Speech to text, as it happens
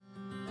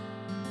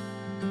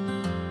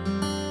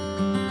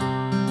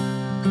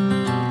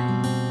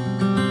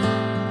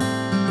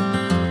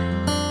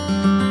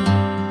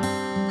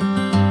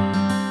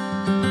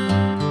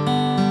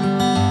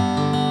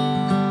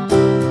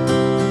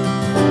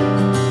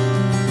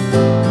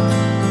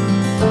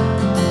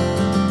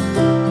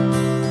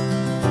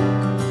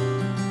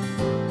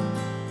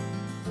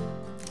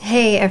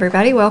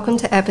everybody. Welcome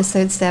to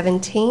episode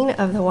 17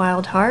 of The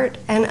Wild Heart.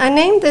 And I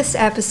named this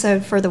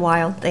episode For the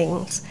Wild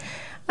Things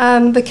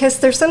because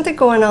there's something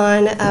going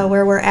on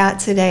where we're at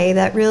today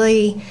that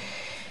really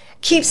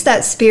keeps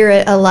that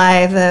spirit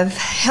alive of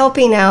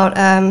helping out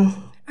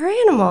our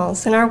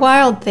animals and our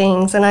wild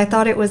things. And I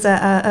thought it was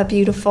a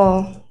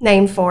beautiful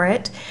name for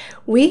it.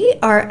 We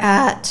are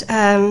at,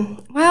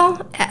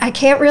 I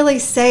can't really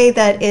say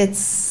that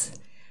it's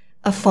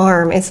a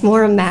farm. It's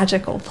more a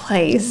magical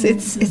place.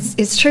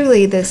 It's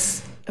truly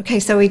this.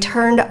 Okay, so we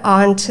turned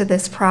onto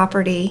this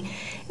property,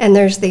 and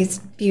there's these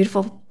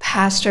beautiful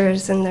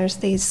pastures, and there's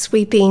these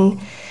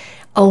sweeping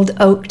old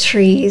oak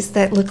trees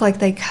that look like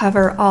they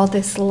cover all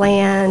this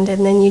land.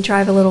 And then you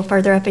drive a little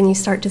further up, and you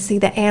start to see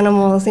the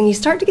animals, and you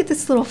start to get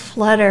this little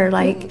flutter,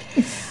 like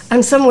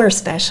I'm somewhere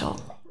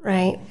special,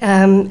 right?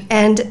 And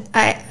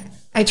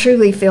I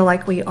truly feel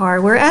like we are.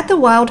 We're at the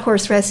Wild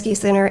Horse Rescue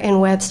Center in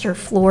Webster,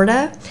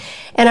 Florida.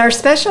 And our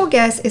special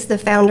guest is the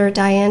founder,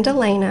 Diane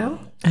Delano.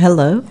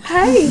 Hello.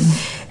 Hi.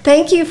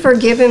 Thank you for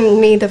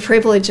giving me the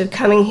privilege of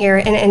coming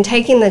here and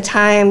taking the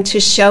time to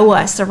show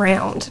us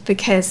around,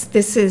 because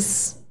this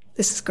is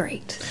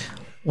great.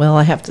 Well,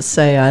 I have to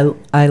say,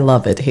 I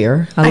love it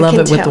here. I love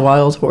it with the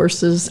wild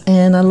horses,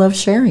 and I love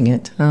sharing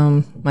it.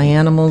 My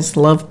animals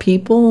love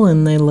people,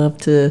 and they love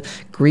to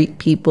greet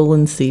people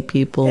and see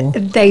people.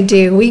 They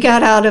do. We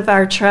got out of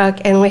our truck,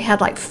 and we had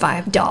like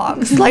 5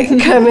 dogs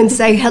come and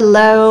say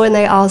hello, and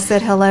they all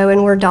said hello,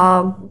 and we're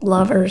dog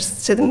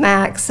lovers to the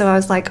max. So I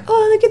was like,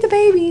 oh, look at the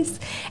babies.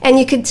 And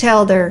you could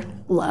tell they're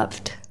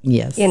loved.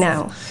 Yes.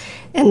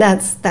 And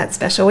that's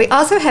special. We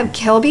also have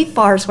Kelby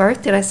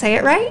Farnsworth. Did I say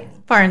it right?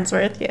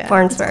 Farnsworth, yeah.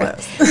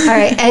 Farnsworth. All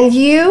right. And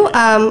you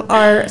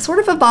are sort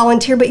of a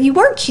volunteer, but you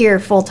work here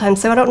full time.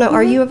 So I don't know,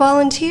 are you a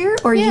volunteer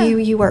or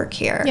you work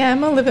here? Yeah,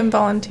 I'm a live-in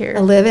volunteer.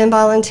 A live-in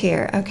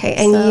volunteer. Okay.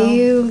 And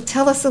you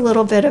tell us a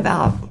little bit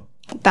about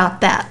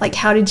that. Like,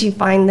 how did you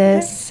find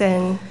this?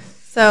 And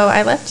so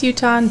I left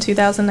Utah in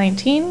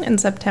 2019 in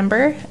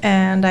September,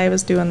 and I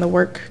was doing the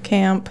work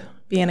camp,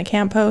 being a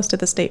camp host at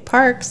the state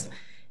parks.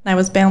 And I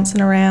was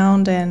bouncing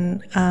around,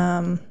 and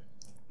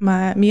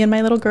me and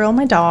my little girl,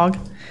 my dog,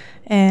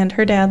 and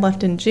her dad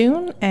left in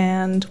June,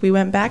 and we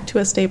went back to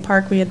a state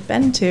park we had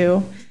been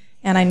to,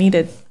 and I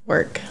needed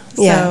work.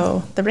 Yeah.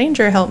 So the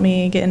ranger helped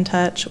me get in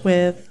touch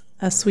with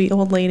a sweet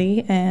old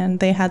lady, and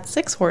they had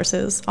 6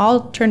 horses.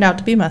 All turned out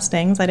to be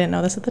Mustangs. I didn't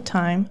know this at the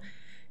time.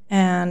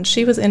 And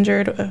she was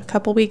injured a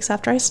couple weeks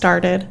after I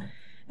started,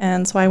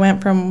 and so I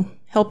went from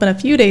helping a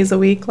few days a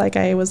week like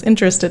I was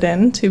interested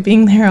in to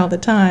being there all the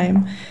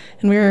time.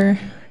 And we were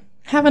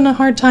having a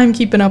hard time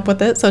keeping up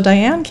with it, so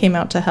Diane came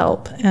out to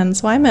help. And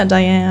so I met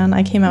Diane.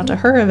 I came out to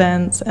her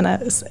events, and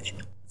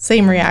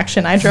same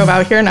reaction. I drove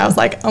out here, and I was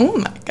like, oh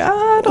my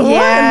God.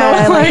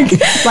 Yeah,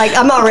 like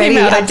I'm already,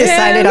 I've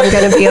decided I'm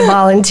going to be a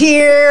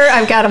volunteer.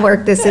 I've got to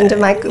work this into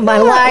my life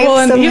Well,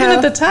 and somehow. even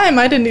at the time,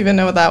 I didn't even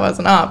know that was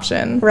an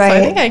option. Right. So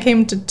I think I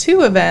came to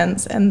 2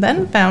 events and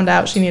then found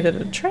out she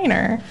needed a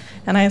trainer.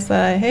 And I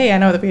said, hey, I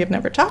know that we have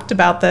never talked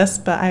about this,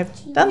 but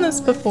I've done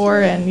this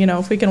before, and,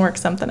 if we can work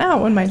something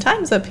out when my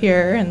time's up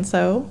here. And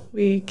so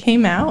we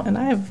came out, and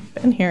I've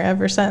been here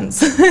ever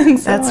since. And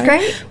so That's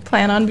great. I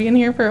plan on being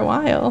here for a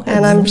while.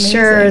 And I'm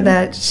sure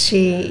that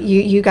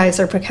you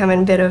guys are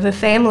becoming a bit of a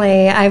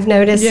family. I've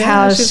noticed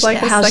how she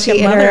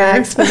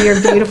interacts with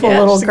your beautiful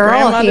little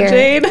girl here.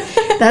 Jade.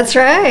 That's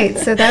right.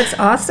 So that's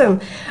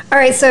awesome. All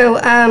right. So,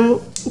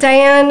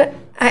 Diane,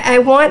 I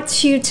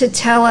want you to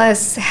tell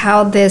us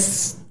how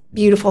this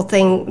beautiful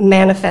thing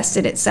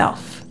manifested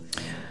itself.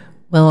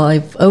 Well,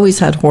 I've always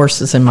had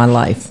horses in my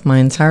life, my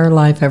entire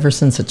life, ever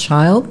since a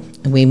child.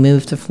 We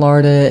moved to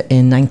Florida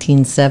in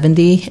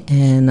 1970,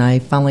 and I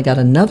finally got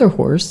another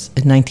horse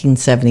in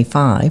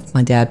 1975.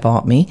 My dad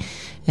bought me,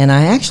 and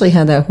I actually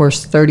had that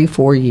horse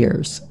 34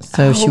 years.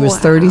 So she was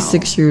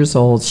 36 years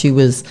old. She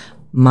was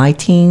my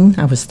teen.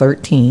 I was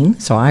 13,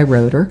 so I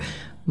rode her.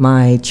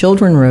 My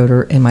children rode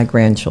her, and my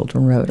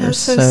grandchildren rode her. That's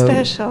so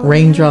special.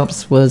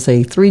 Raindrops was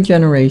a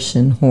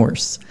 3-generation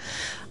horse.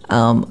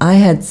 I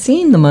had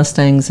seen the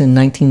Mustangs in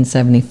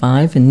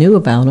 1975 and knew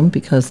about them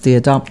because the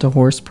Adopt a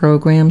Horse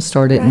program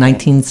started in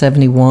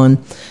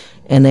 1971,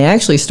 and they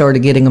actually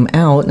started getting them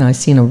out, and I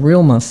seen a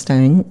real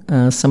Mustang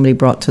somebody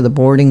brought to the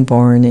boarding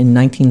barn in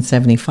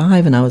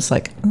 1975, and I was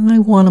like, I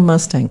want a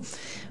Mustang.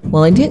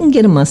 Well, I didn't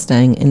get a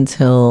Mustang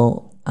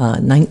until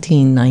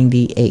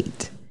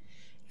 1998.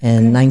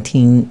 And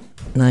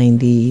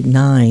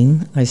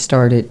 1999, I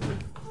started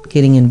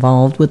getting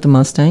involved with the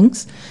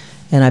Mustangs,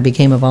 and I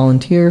became a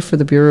volunteer for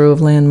the Bureau of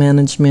Land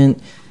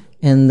Management,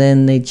 and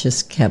then they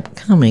just kept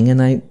coming.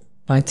 And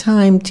by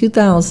time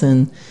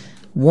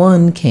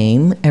 2001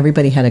 came,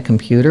 everybody had a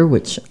computer,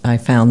 which I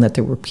found that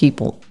there were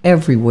people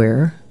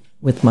everywhere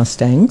with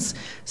Mustangs.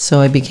 So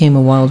I became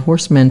a wild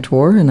horse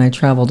mentor, and I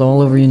traveled all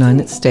over the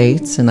United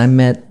States, and I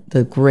met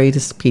the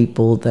greatest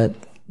people that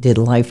did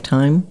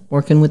lifetime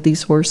working with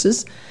these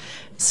horses.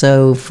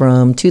 So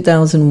from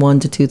 2001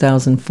 to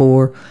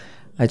 2004,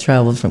 I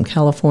traveled from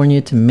California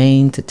to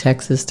Maine to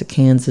Texas to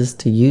Kansas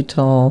to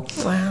Utah.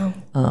 Wow.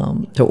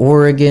 to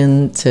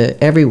Oregon,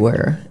 to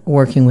everywhere,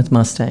 working with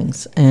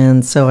Mustangs.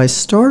 And so I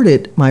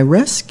started my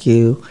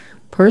rescue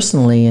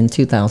personally in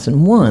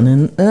 2001.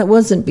 And that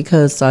wasn't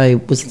because I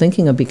was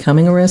thinking of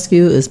becoming a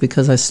rescue, it's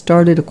because I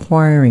started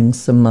acquiring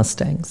some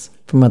Mustangs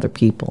from other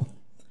people.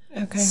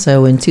 Okay.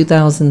 So in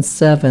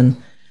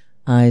 2007,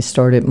 I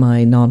started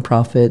my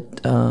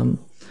nonprofit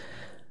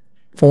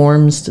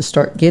forms to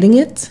start getting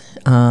it.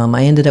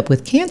 I ended up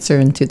with cancer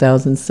in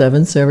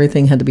 2007, so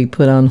everything had to be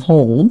put on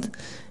hold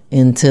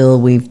until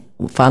we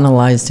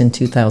finalized in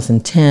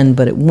 2010,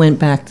 but it went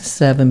back to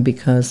 7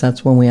 because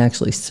that's when we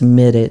actually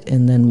submitted,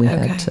 and then we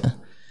had to.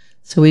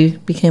 So we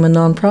became a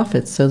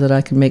nonprofit so that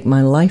I could make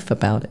my life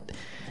about it.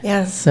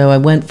 Yeah. So I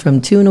went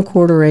from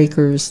 2.25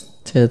 acres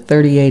to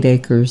 38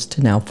 acres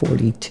to now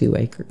 42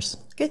 acres.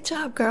 Good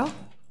job, girl.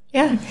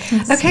 Yeah.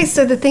 Okay,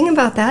 so the thing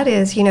about that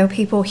is,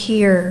 people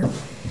hear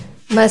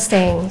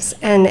Mustangs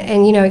and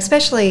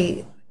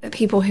especially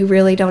people who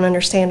really don't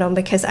understand them,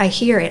 because I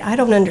hear it. I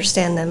don't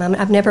understand them.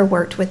 I've never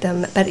worked with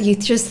them, but you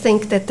just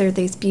think that they're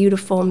these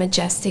beautiful,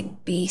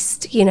 majestic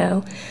beasts,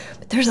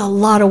 But there's a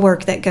lot of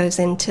work that goes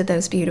into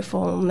those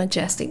beautiful,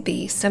 majestic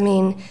beasts. I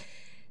mean,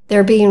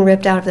 they're being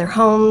ripped out of their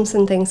homes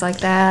and things like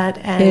that,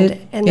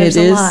 and there's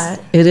a lot.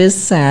 It is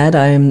sad.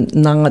 I am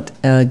not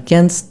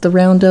against the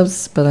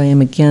roundups, but I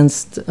am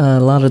against a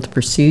lot of the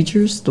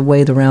procedures, the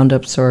way the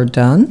roundups are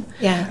done.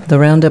 Yeah. The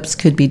roundups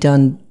could be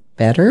done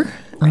better.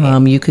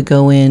 Right. You could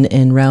go in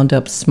and round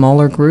up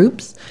smaller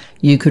groups.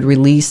 You could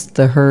release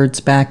the herds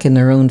back in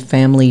their own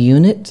family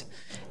unit,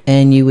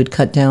 and you would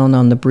cut down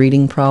on the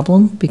breeding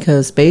problem,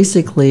 because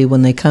basically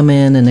when they come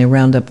in and they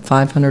round up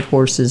 500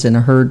 horses in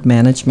a herd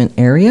management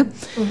area,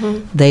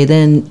 they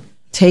then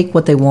take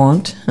what they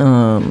want.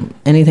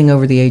 Anything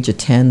over the age of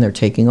 10, they're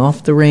taking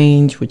off the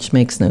range, which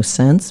makes no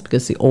sense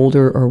because the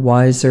older are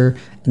wiser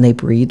and they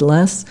breed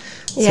less.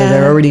 So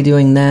they're already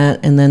doing that.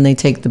 And then they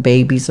take the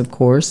babies, of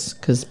course,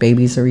 because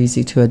babies are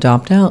easy to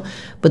adopt out.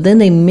 But then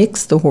they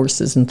mix the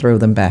horses and throw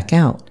them back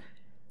out.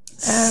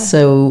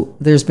 So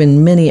there's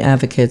been many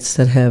advocates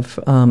that have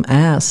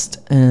asked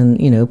and,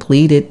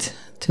 pleaded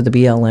to the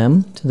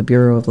BLM, to the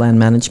Bureau of Land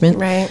Management,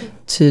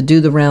 to do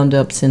the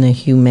roundups in a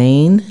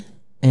humane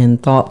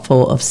and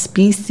thoughtful of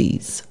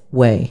species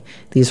way.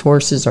 These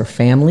horses are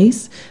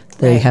families.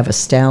 They have a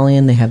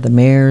stallion, they have the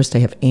mares, they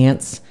have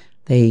aunts.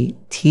 They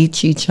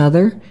teach each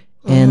other,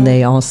 and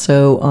they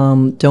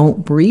also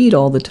don't breed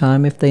all the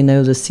time if they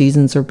know the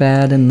seasons are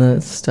bad and the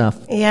stuff.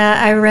 Yeah,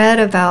 I read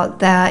about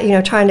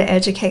that, trying to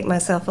educate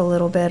myself a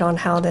little bit on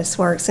how this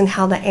works and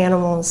how the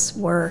animals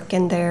work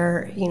and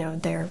their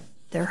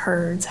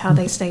herds, how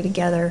they stay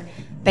together.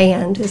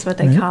 Band is what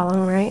they call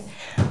them, right?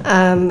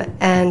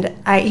 And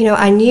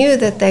I knew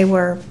that they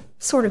were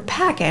sort of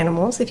pack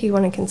animals, if you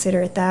want to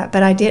consider it that,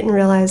 but I didn't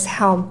realize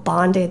how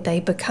bonded they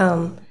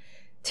become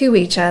to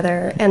each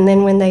other. And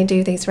then when they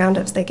do these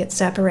roundups, they get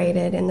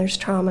separated and there's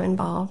trauma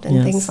involved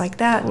and things like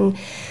that. And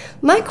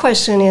my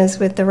question is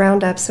with the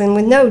roundups, and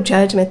with no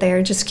judgment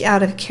there, just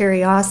out of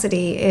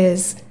curiosity,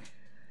 is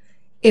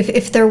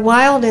if they're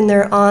wild and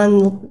they're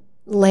on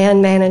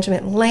land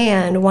management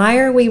land, why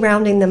are we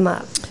rounding them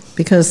up?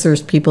 Because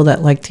there's people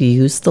that like to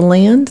use the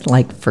land,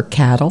 like for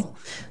cattle.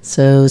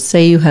 So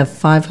say you have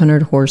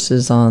 500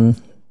 horses on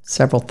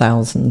several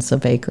thousands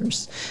of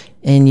acres,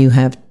 and you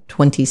have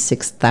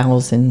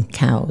 26,000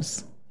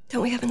 cows.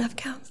 Don't we have enough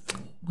cows?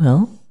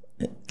 Well,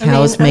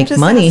 cows make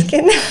money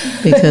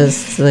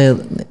because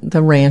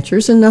the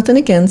ranchers, and nothing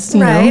against the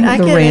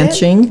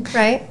ranching,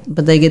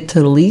 but they get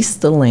to lease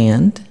the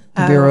land,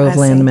 the Bureau of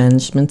Land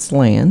Management's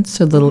land.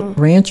 So the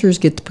ranchers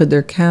get to put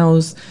their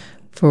cows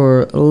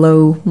for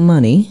low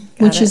money,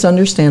 which is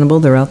understandable.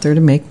 They're out there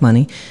to make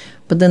money.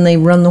 But then they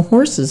run the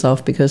horses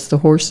off because the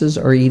horses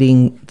are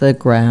eating the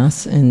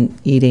grass and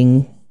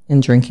eating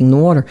and drinking the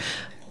water.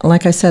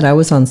 Like I said, I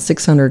was on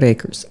 600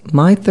 acres.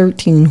 My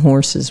 13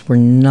 horses were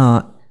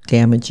not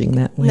damaging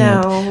that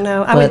land.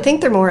 No. I would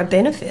think they're more a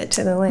benefit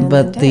to the land.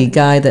 But the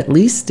guy that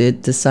leased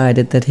it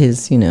decided that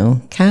his,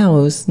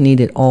 cows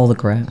needed all the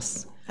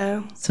grass.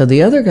 Oh. So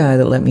the other guy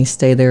that let me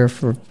stay there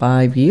for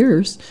 5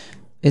 years,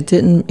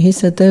 he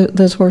said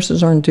those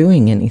horses aren't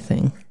doing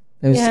anything.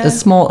 It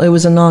was it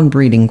was a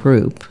non-breeding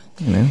group,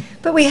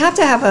 But we have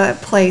to have a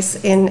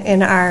place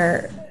in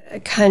our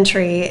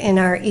country, in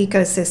our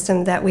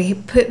ecosystem, that we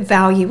put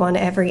value on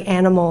every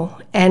animal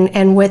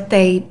and what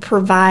they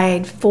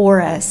provide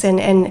for us.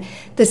 And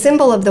the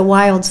symbol of the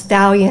wild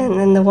stallion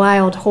and the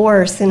wild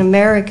horse in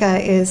America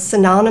is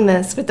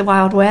synonymous with the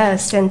Wild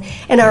West and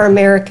our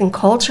American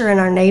culture and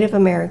our Native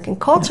American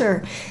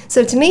culture.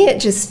 So to me, it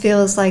just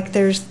feels like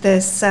there's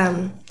this...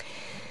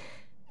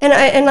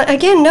 And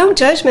again, no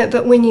judgment,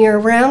 but when you're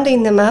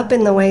rounding them up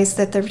in the ways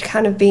that they're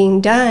kind of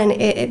being done,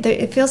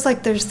 it feels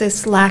like there's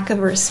this lack of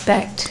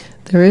respect.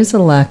 There is a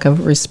lack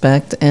of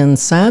respect, and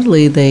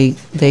sadly,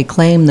 they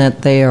claim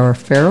that they are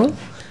feral.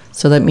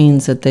 So that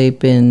means that they've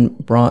been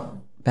brought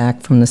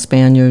back from the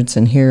Spaniards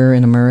and here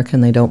in America,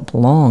 and they don't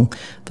belong.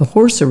 The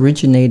horse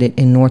originated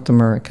in North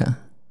America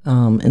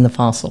in the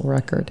fossil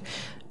record.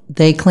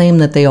 they claim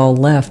that they all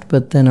left,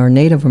 but then our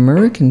Native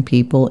American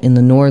people in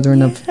the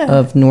northern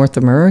of North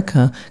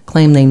America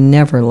claim they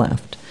never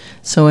left.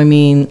 So, I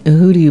mean,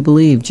 who do you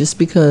believe? Just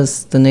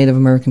because the Native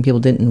American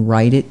people didn't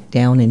write it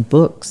down in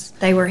books.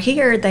 They were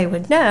here, they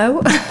would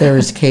know.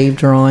 There's cave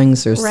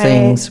drawings, there's Right.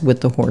 things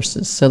with the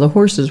horses. So the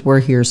horses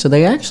were here. So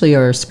they actually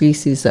are a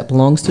species that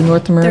belongs to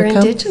North They're America.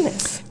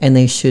 indigenous. And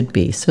they should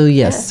be. So,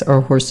 yes, our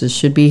horses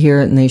should be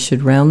here, and they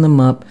should round them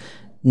up,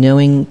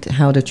 knowing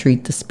how to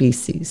treat the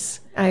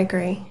species. I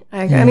agree.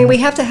 I mean, we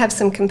have to have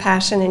some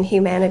compassion and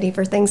humanity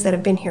for things that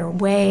have been here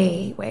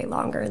way, way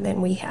longer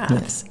than we have.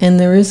 Yes. And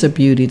there is a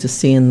beauty to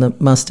seeing the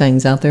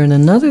Mustangs out there. And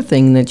another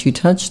thing that you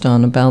touched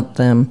on about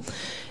them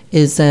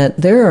is that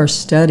there are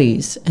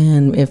studies,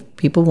 and if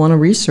people want to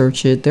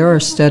research it, there are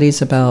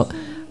studies about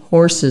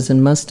horses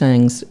and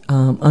Mustangs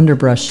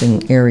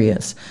underbrushing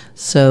areas.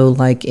 So,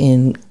 like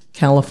in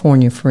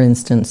California, for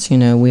instance,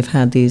 we've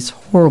had these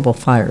horrible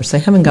fires. They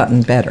haven't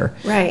gotten better.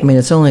 Right. I mean,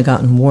 it's only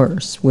gotten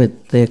worse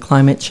with the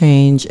climate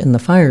change and the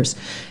fires.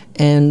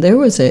 And there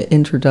was an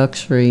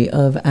introductory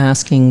of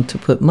asking to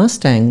put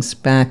Mustangs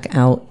back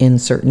out in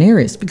certain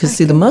areas. Because,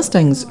 see, the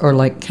Mustangs are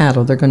like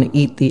cattle. They're going to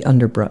eat the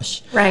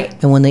underbrush. Right.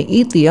 And when they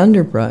eat the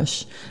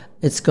underbrush,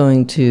 it's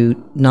going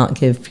to not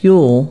give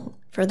fuel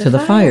For the to the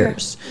fire.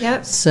 fires.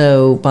 Yep.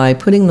 So by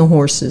putting the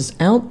horses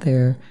out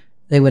there,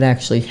 they would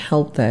actually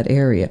help that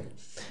area.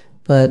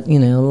 But, a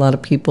lot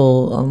of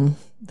people,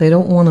 they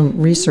don't want to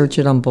research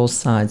it on both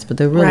sides, but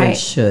they really Right.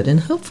 should. And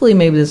hopefully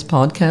maybe this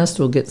podcast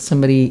will get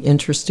somebody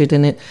interested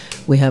in it.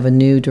 We have a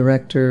new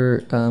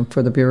director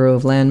for the Bureau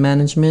of Land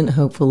Management.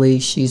 Hopefully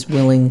she's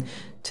willing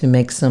to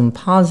make some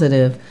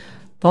positive,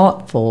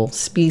 thoughtful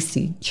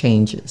species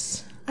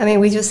changes. I mean,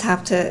 we just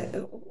have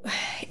to,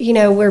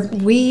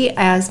 we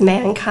as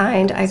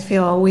mankind, I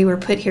feel we were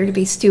put here to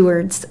be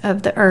stewards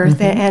of the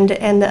earth and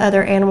the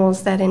other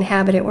animals that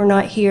inhabit it. We're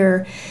not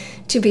here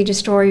to be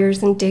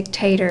destroyers and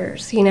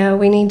dictators.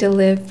 We need to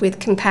live with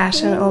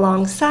compassion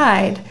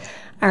alongside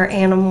our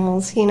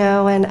animals,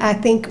 and I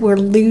think we're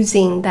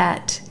losing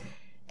that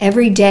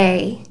every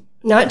day,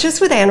 not just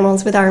with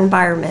animals, with our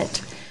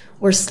environment.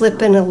 We're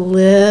slipping a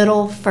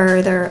little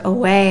further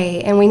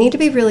away, and we need to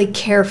be really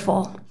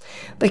careful,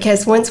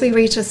 because once we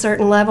reach a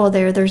certain level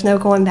there's no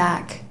going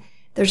back.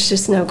 There's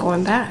just no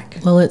going back.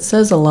 Well, it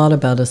says a lot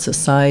about a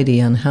society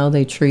on how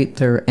they treat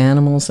their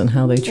animals and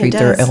how they treat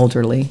their does.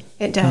 elderly.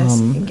 It does.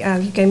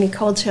 You gave me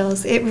cold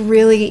chills. It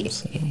really,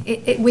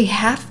 we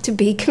have to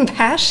be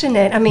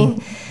compassionate. I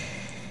mean,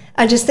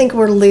 I just think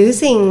we're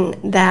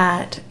losing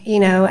that,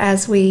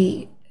 as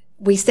we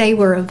say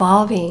we're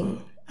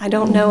evolving. I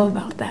don't know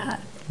about that.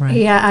 Right.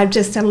 Yeah,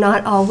 I'm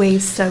not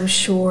always so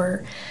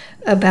sure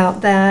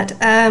about that.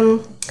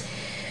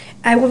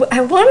 I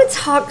want to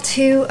talk,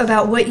 too,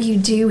 about what you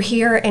do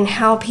here and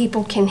how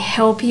people can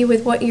help you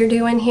with what you're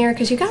doing here,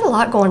 because you got a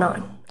lot going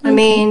on. I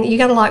mean, you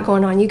got a lot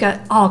going on. You got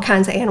all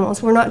kinds of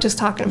animals. We're not just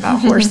talking about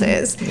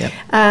horses. Yep.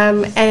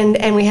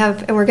 And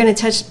we're going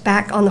to touch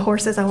back on the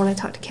horses. I want to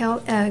talk to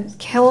Kelby.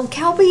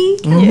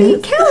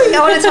 Kelby. I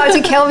want to talk to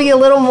Kelby a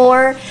little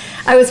more.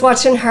 I was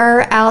watching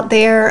her out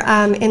there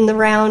in the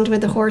round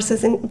with the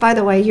horses. And by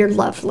the way, you're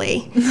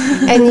lovely.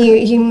 And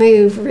you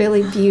move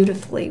really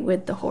beautifully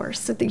with the horse.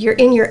 So you're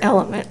in your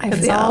element, I It's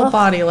feel. all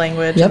body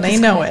language, Yep. and they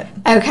know it.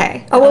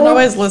 Okay. They don't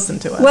always listen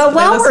to us. Well, but they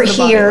while we're listen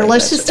to body here, language.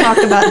 let's just talk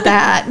about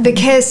that,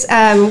 because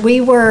I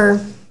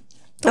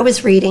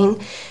was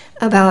reading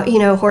about,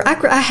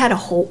 I had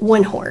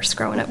one horse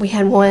growing up. We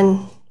had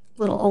one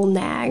little old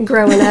nag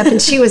growing up,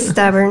 and she was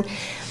stubborn.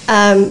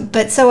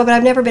 But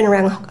I've never been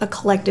around a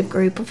collective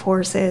group of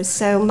horses,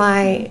 so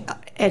my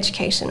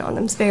education on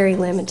them is very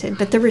limited,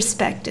 but the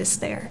respect is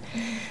there.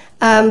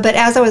 But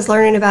as I was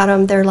learning about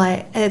them,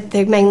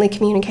 they mainly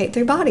communicate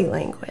through body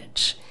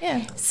language.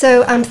 Yeah.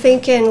 So I'm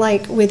thinking,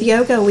 like, with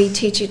yoga, we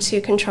teach you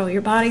to control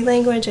your body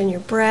language and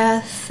your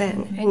breath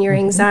and your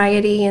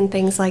anxiety and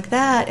things like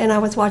that. And I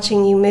was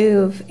watching you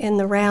move in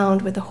the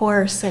round with the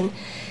horse, and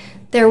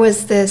there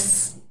was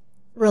this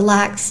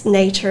relaxed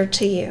nature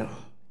to you.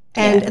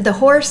 And the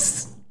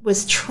horse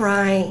was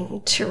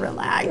trying to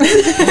relax.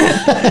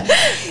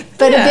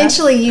 But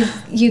eventually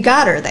you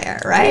got her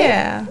there, right?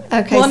 Yeah.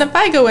 Okay. Well, and if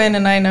I go in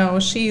and I know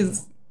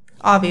she's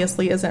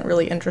obviously isn't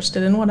really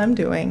interested in what I'm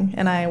doing,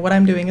 and what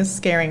I'm doing is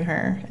scaring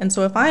her. And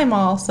so if I'm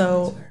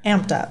also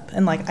amped up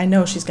and like I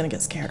know she's going to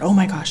get scared, oh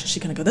my gosh, is she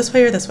going to go this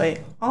way or this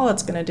way? All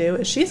it's going to do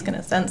is she's going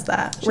to sense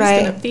that. She's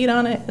Right. going to feed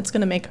on it. It's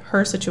going to make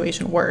her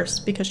situation worse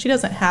because she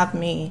doesn't have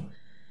me.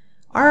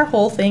 Our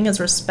whole thing is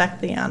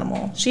respect the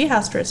animal. She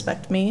has to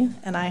respect me,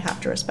 and I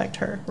have to respect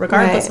her,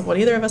 regardless Right. of what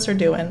either of us are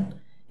doing.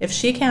 If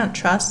she can't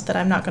trust that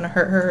I'm not going to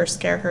hurt her or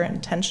scare her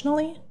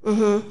intentionally,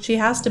 she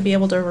has to be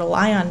able to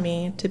rely on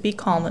me to be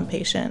calm and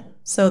patient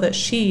so that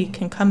she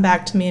can come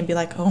back to me and be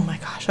like, oh my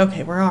gosh,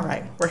 okay, we're all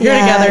right. We're here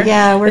together.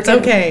 Yeah, we're it's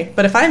good. okay.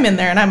 But if I'm in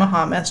there and I'm a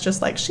hot mess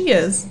just like she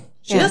is,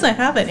 she Yeah. doesn't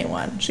have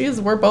anyone.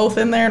 We're both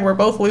in there and we're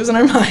both losing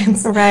our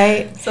minds.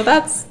 Right. So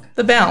that's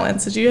the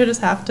balance, is you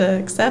just have to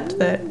accept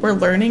that we're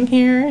learning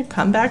here,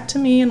 come back to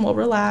me and we'll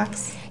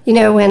relax. You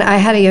know, when I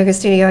had a yoga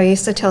studio, I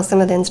used to tell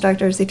some of the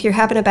instructors, if you're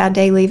having a bad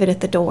day, leave it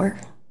at the door.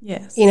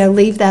 Yes. You know,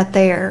 leave that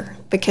there,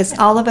 because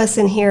all of us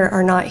in here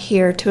are not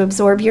here to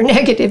absorb your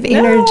negative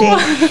energy.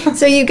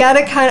 So you got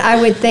to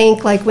I would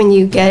think, like, when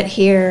you get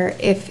here,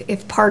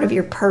 if part of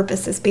your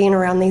purpose is being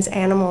around these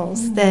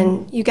animals,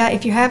 then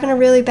if you're having a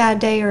really bad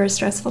day or a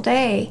stressful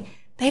day,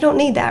 they don't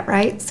need that,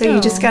 right? So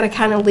you just got to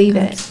kind of leave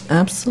it.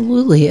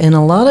 Absolutely. And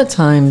a lot of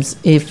times,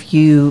 if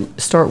you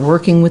start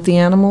working with the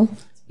animal,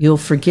 you'll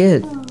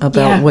forget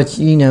about what, it's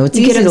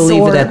easy to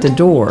leave it at the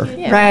door.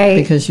 Yeah. Right.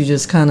 Because you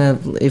just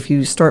if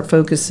you start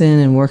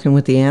focusing and working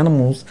with the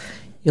animals,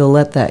 you'll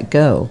let that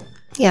go.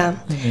 Yeah.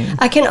 Mm-hmm.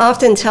 I can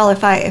often tell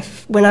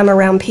if when I'm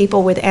around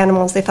people with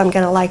animals, if I'm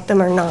going to like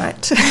them or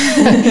not.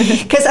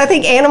 Because I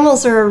think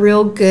animals are a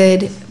real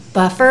good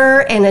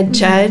buffer and a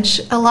judge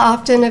a lot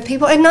often of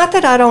people. And not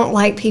that I don't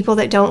like people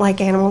that don't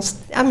like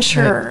animals. I'm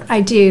sure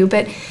I do,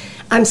 but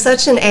I'm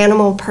such an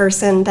animal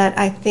person that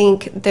I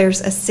think there's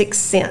a sixth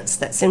sense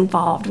that's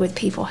involved with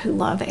people who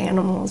love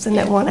animals and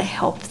that want to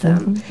help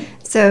them. Mm-hmm.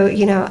 So,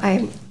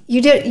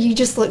 you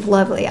just look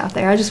lovely out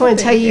there. I just want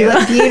to tell you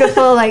look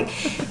beautiful, like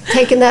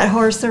taking that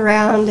horse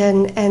around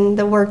and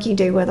the work you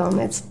do with them.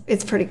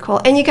 It's pretty cool.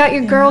 And you got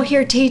your girl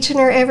here teaching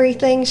her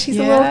everything. She's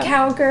a little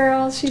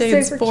cowgirl. She's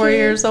Jade's super 4 cute.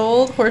 years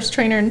old, horse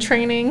trainer in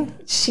training.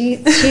 She's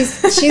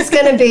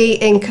going to be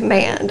in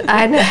command.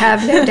 I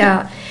have no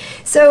doubt.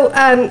 So,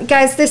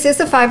 guys, this is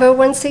a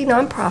 501c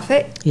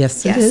nonprofit.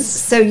 Yes, it is.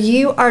 So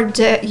you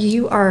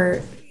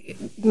are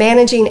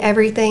managing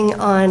everything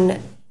on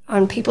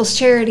people's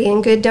charity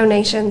and good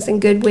donations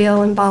and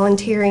goodwill and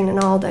volunteering and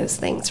all those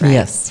things, right?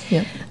 Yes.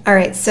 Yep. All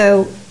right.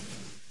 So,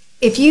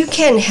 if you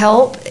can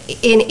help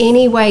in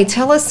any way,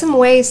 tell us some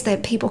ways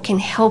that people can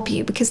help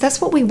you, because that's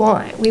what we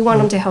want. We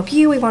want them to help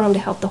you. We want them to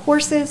help the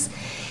horses,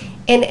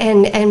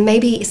 and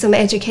maybe some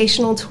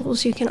educational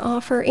tools you can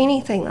offer,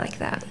 anything like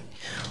that.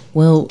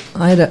 Well,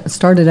 I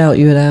started out,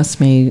 you had asked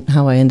me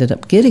how I ended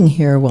up getting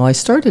here. Well, I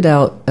started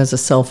out as a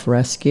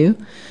self-rescue,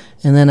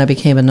 and then I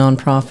became a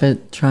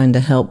nonprofit trying to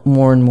help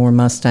more and more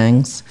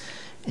Mustangs.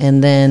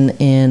 And then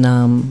in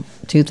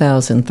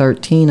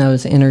 2013, I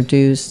was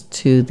introduced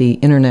to the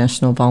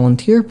International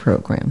Volunteer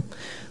Program,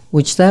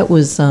 which that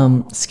was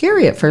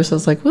scary at first. I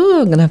was like,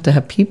 oh, I'm going to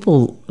have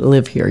people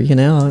live here,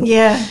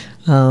 Yeah.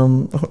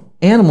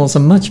 Animals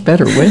I'm much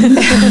better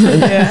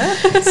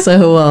with.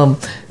 So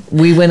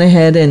we went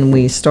ahead and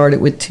we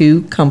started with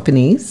 2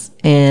 companies.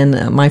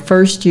 And my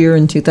first year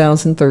in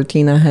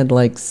 2013, I had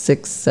like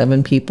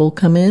 6-7 people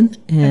come in.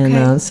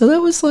 And so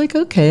that was like,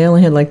 okay, I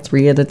only had like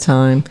 3 at a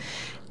time.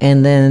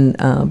 And then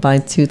by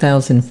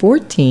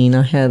 2014,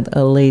 I had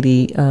a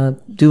lady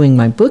doing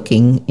my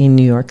booking in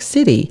New York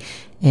City.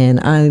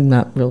 And I'm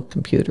not real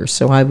computer,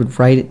 so I would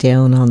write it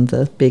down on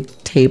the big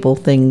table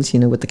things,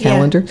 with the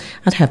calendar. Yeah.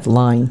 I'd have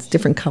lines,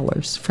 different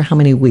colors, for how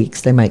many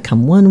weeks. They might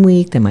come 1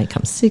 week, they might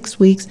come 6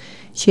 weeks.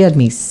 She had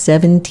me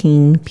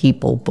 17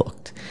 people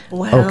booked.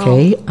 Wow.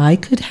 Okay, I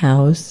could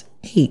house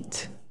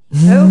 8.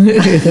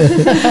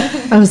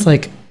 Oh. I was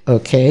like,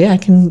 okay, I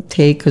can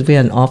take, because we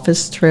had an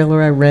office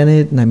trailer I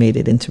rented, and I made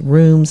it into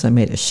rooms. I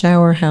made a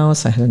shower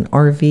house. I had an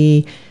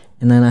RV,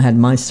 and then I had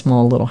my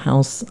small little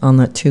house on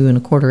that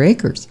 2.25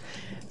 acres.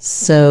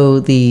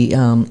 So the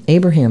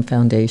Abraham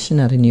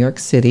Foundation out of New York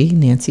City,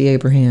 Nancy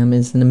Abraham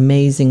is an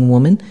amazing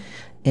woman,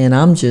 and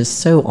I'm just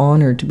so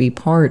honored to be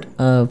part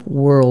of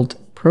world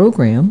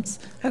programs,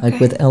 like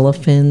with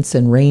elephants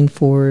and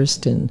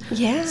rainforest and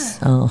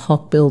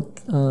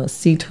hawk-billed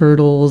sea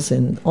turtles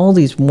and all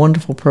these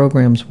wonderful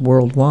programs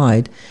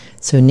worldwide.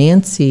 So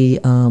Nancy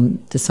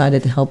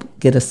decided to help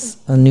get us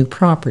a new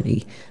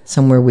property,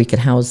 somewhere we could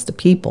house the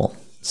people.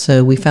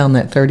 So we found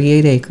that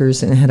 38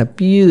 acres, and it had a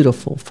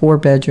beautiful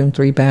 4-bedroom,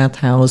 3-bath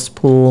house,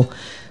 pool.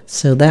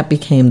 So that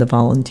became the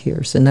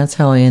volunteers, and that's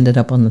how I ended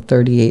up on the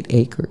 38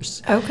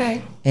 acres.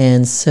 Okay.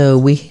 And so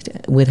we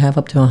would have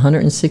up to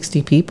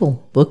 160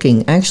 people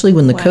booking. Actually,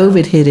 when the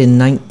COVID hit in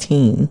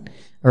 19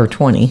 or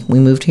 20, we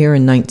moved here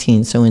in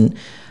 19. So in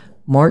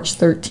March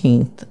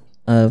 13th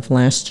of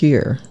last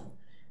year,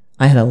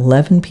 I had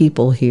 11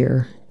 people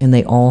here, and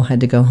they all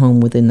had to go home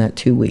within that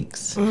 2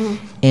 weeks.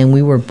 Mm-hmm. And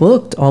we were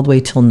booked all the way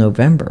till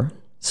November.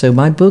 So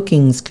my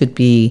bookings could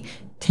be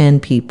 10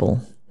 people.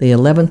 The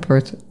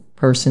 11th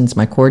person's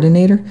my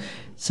coordinator.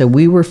 So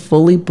we were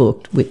fully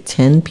booked with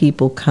 10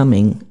 people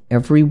coming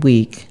every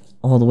week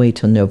all the way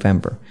till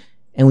November.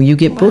 And when you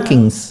get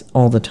bookings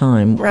all the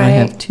time, I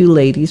have 2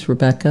 ladies,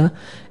 Rebecca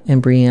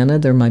and Brianna.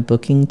 They're my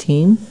booking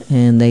team,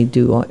 and they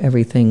do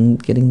everything,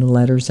 getting the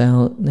letters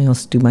out. They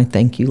also do my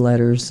thank you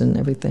letters and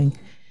everything.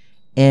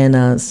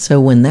 And so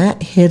when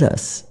that hit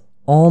us,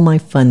 all my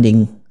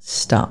funding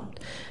stopped.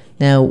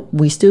 Now,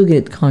 we still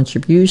get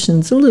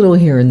contributions a little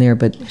here and there,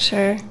 but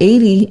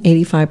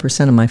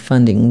 85% of my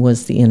funding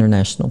was the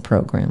international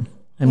program.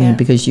 I mean,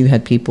 because you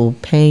had people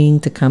paying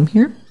to come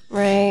here.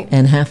 Right.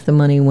 And half the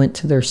money went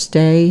to their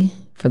stay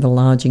for the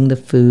lodging, the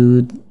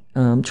food,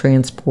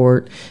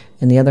 transport,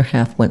 and the other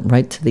half went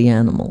right to the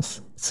animals.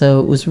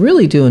 So it was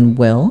really doing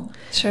well.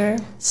 Sure.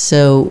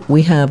 So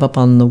we have up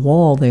on the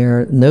wall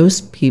there, and those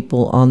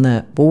people on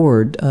that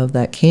board of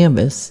that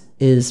canvas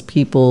is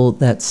people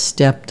that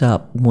stepped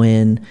up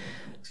when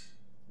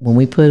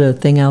we put a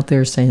thing out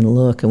there saying,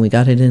 look, and we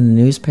got it in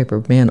the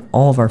newspaper, man,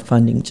 all of our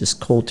funding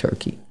just cold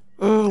turkey.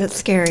 That's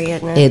scary,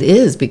 isn't it? It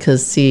is,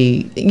 because,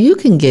 see, you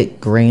can get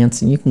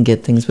grants and you can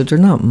get things, but they're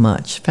not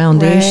much.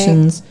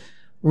 Foundations,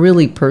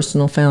 really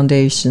personal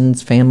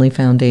foundations, family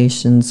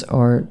foundations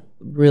are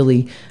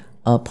really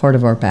part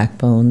of our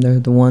backbone. They're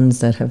the ones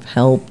that have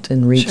helped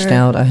and reached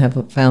out. I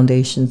have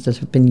foundations that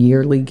have been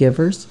yearly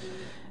givers.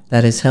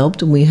 That has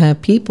helped, and we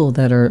have people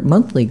that are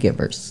monthly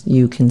givers.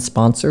 You can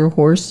sponsor a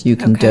horse, you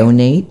can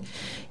donate,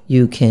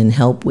 you can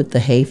help with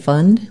the hay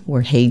fund. We're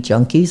hay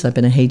junkies. I've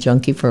been a hay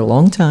junkie for a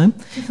long time.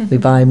 We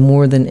buy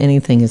more than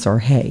anything is our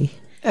hay.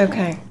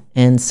 Okay.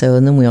 And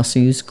then we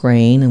also use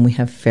grain, and we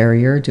have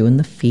farrier doing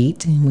the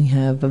feet, and we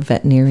have a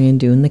veterinarian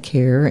doing the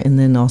care, and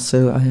then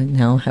also I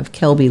now have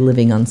Kelby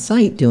living on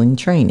site doing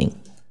training.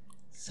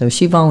 So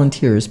she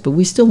volunteers, but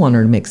we still want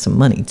her to make some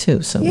money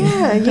too. So you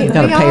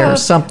got to pay her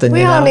something.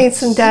 We all need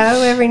some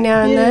dough every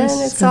now and then.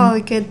 It's all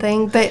a good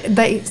thing.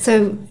 But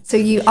so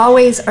you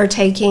always are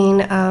taking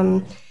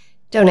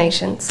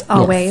donations.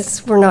 Always.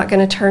 Yes. We're not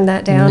going to turn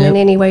that down in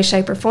any way,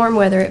 shape, or form.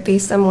 Whether it be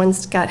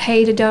someone's got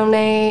hay to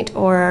donate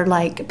or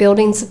like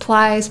building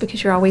supplies,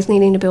 because you're always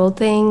needing to build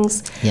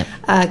things. Yep.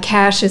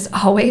 Cash is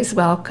always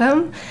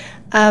welcome.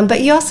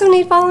 But you also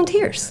need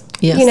volunteers.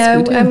 Yes,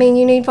 we do. I mean,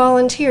 you need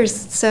volunteers.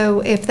 So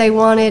if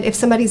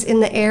somebody's in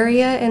the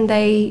area and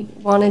they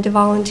wanted to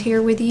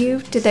volunteer with you,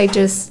 they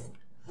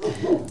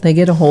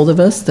get a hold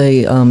of us.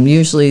 They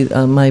usually,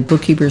 my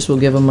bookkeepers will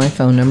give them my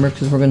phone number,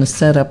 because we're going to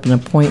set up an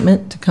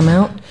appointment to come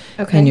out.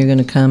 Okay. And you're going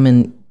to come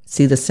and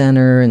see the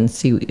center and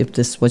see if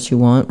this is what you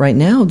want. Right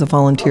now, the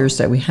volunteers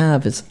that we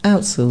have is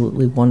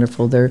absolutely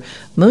wonderful.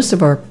 Most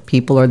of our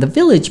people are the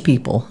village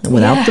people, and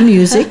without the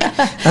music.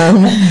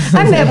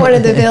 I met one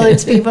of the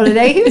village people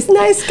today. He was a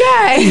nice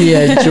guy.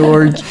 Yeah,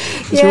 George.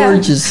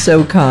 George is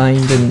so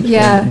kind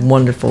and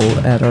wonderful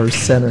at our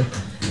center.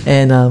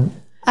 And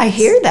I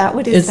hear that.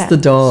 What is that? It's the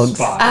dogs.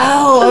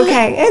 Oh,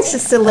 okay. It's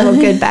just a little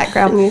good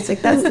background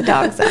music. That's the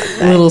dogs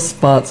outside. Little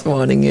spots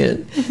wanting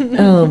it.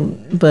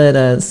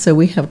 So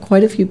we have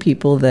quite a few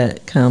people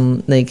that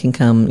come. They can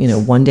come,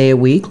 one day a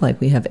week. Like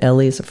we have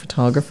Ellie as a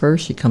photographer.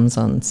 She comes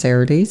on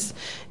Saturdays.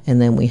 And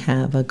then we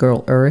have a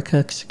girl,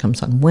 Erica. She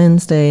comes on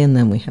Wednesday. And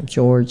then we have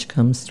George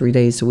comes 3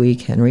 days a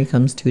week. Henry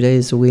comes 2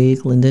 days a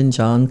week. Linda and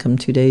John come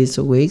 2 days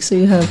a week. So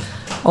you have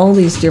all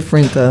these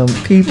different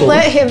people.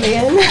 Let him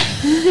in.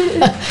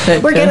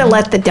 We're going to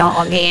let the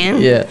dog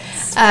in.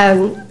 Yes.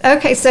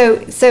 Okay,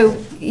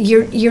 so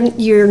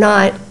you're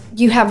not,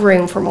 you have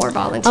room for more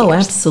volunteers. Oh,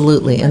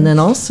 absolutely. And then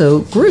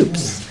also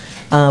groups.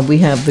 We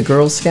have the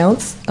Girl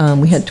Scouts.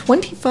 We had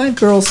 25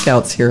 Girl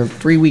Scouts here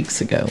 3 weeks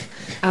ago.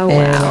 Oh, wow.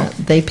 And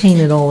they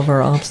painted all of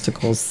our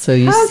obstacles. So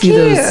you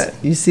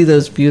see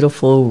those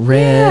beautiful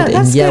red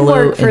and yellow.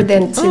 That's good work for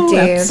them to do.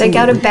 Absolutely. They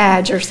got a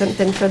badge or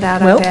something for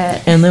that, I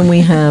bet. And then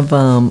we have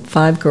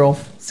 5 Girl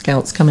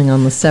Scouts coming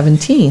on the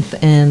 17th,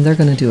 and they're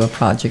going to do a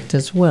project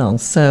as well.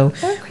 So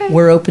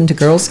we're open to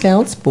Girl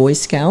Scouts, Boy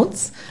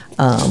Scouts,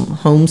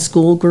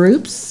 homeschool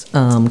groups,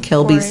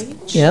 Kelby's,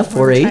 4-H.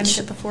 We're trying to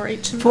get the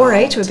 4-H involved.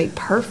 4-H would be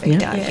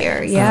perfect out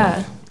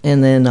here,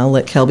 and then I'll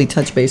let Kelby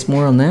touch base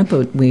more on that,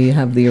 but we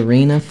have the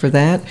arena for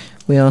that.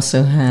 We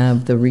also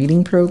have the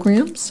reading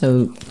program,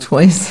 so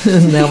twice.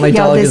 Now my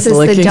dog is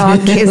licking. This is the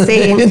dog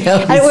kissing.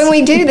 And when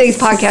we do these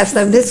podcasts,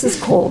 though, this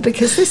is cool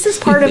because this is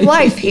part of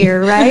life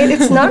here, right?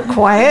 It's not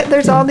quiet.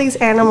 There's all these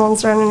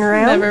animals running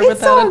around. Never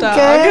without a dog.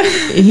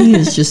 Good. He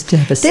is just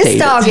devastated. This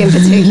dog in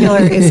particular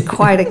is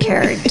quite a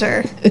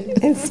character.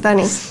 It's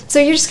funny. So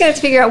you're just going to have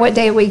to figure out what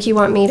day of week you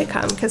want me to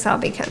come, because I'll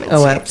be coming too.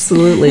 Oh,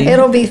 absolutely.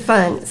 It'll be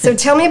fun. So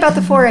tell me about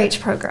the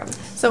 4-H program.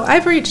 So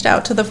I've reached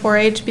out to the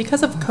 4-H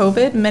because of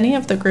COVID. Many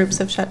of the groups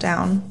have shut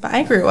down, but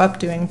I grew up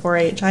doing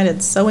 4-H. I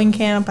did sewing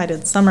camp, I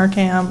did summer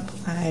camp,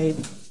 I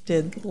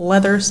did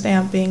leather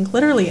stamping,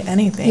 literally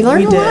anything. You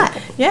learned a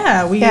lot.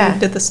 Yeah, we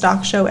did the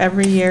stock show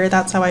every year.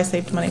 That's how I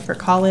saved money for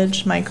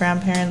college. My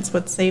grandparents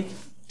would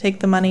take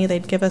the money,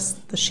 they'd give us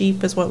the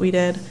sheep is what we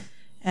did,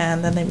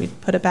 and then we'd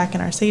put it back in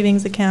our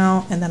savings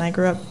account, and then I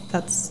grew up,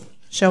 that's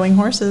showing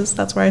horses.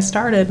 That's where I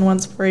started. And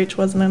once 4-H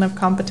wasn't enough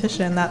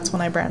competition, that's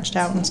when I branched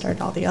out and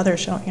started all the other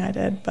showing I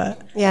did.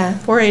 But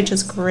 4-H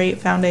is great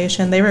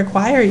foundation. They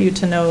require you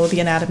to know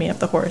the anatomy of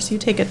the horse. You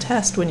take a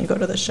test when you go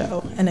to the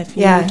show. And if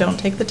you don't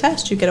take the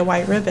test, you get a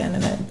white ribbon,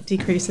 and it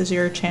decreases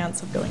your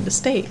chance of going to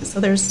state. So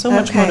there's so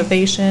much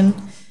motivation.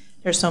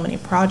 There's so many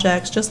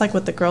projects. Just like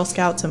with the Girl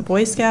Scouts and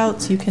Boy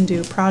Scouts, you can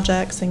do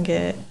projects and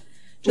get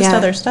just Yeah.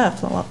 other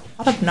stuff. A lot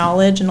of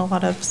knowledge and a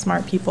lot of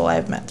smart people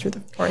I've met through the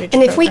 4-H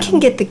And if we program. can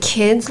get the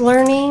kids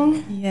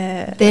learning,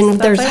 Yes, then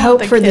that's there's why I hope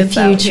want for the kids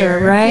out future,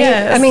 here. right?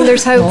 Yes. I mean,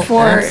 there's hope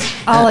Well, for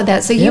all of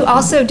that. So you Yep.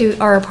 also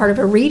are a part of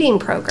a reading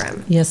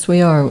program. Yes,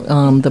 we are.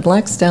 The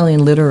Black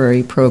Stallion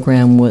Literary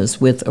Program was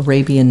with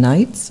Arabian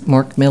Nights.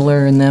 Mark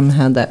Miller and them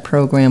had that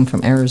program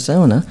from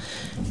Arizona.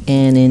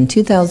 And in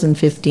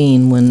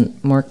 2015, when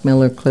Mark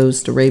Miller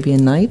closed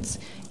Arabian Nights,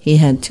 he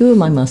had 2 of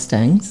my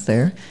Mustangs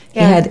there.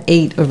 Yeah. He had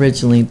 8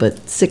 originally,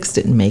 but 6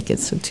 didn't make it,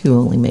 so 2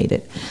 only made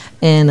it.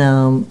 And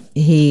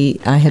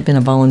I had been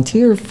a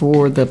volunteer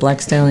for the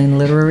Black Stallion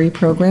Literary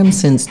Program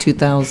since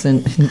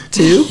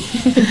 2002,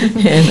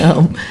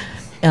 and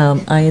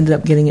I ended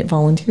up getting it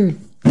volunteered,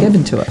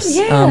 given to us,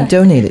 Yeah.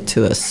 donated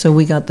to us. So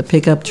we got the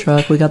pickup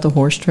truck, we got the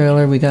horse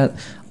trailer, we got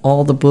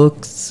all the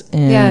books,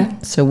 and Yeah.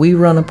 so we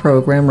run a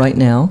program right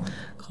now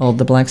called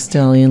the Black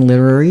Stallion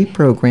Literary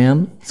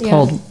Program. It's Yeah.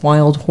 called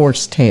Wild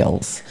Horse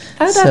Tales.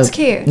 Oh, that's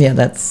cute.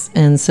 Yeah,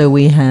 and so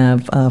we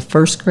have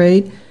 1st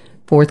grade,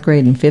 4th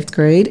grade, and 5th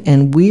grade,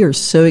 and we are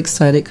so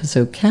excited because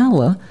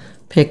Ocala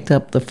picked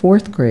up the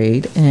 4th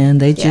grade,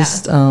 and they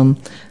just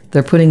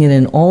they're putting it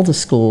in all the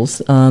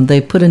schools. They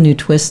put a new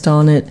twist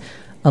on it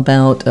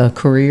about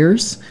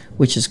careers,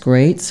 which is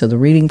great. So the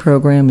reading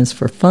program is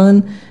for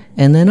fun.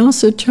 And then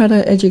also try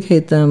to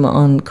educate them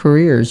on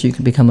careers. You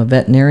could become a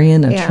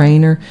veterinarian, a Yeah.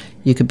 trainer.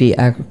 You could be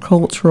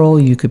agricultural.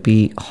 You could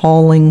be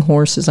hauling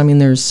horses. I mean,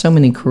 there's so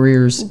many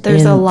careers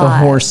There's in a the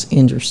lot. horse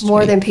industry.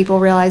 More than people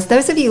realize.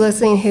 Those of you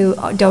listening who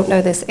don't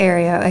know this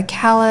area,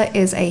 Ocala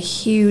is a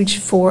huge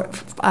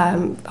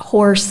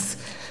horse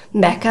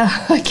mecca,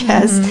 I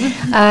guess.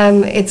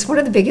 It's one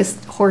of the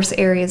biggest horse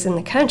areas in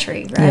the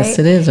country, right? Yes,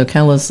 it is.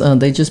 Ocala's,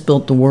 they just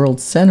built the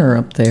World Center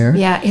up there.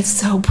 Yeah, it's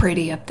so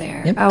pretty up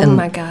there. Yep, Oh and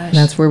my gosh.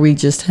 That's where we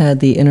just had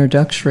the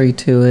introductory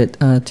to it.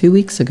 2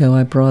 weeks ago,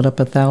 I brought up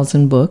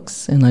 1,000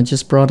 books, and I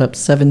just brought up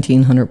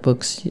 1,700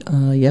 books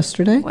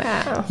yesterday.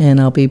 Wow.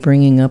 And I'll be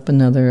bringing up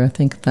another, I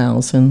think,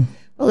 1,000.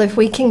 Well, if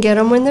we can get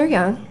them when they're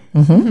young,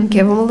 Mm-hmm.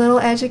 give them a little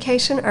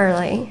education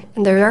early,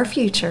 and they're our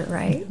future,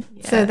 right?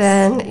 So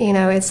then,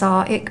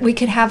 we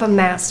could have a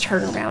mass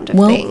turnaround of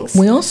Well, things.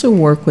 we also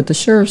work with the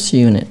Sheriff's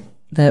Unit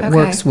that Okay.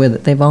 works with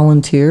it. They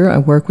volunteer. I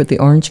work with the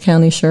Orange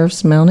County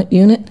Sheriff's Mounted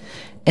Unit,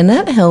 and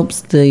that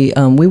helps we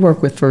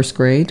work with 1st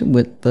grade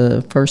with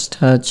the First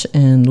Touch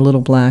and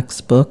Little Black's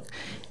book,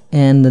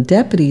 and the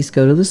deputies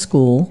go to the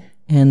school,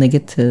 and they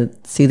get to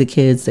see the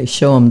kids. They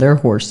show them their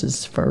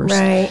horses first.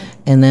 Right.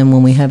 And then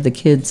when we have the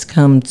kids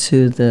come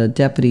to the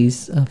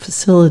deputies'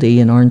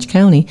 facility in Orange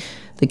County,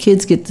 the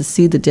kids get to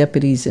see the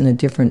deputies in a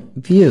different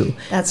view.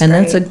 That's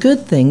That's a great.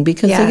 good thing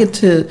because Yeah. they get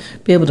to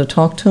be able to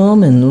talk to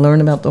them and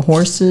learn about the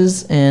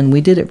horses. And we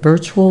did it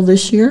virtual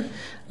this year.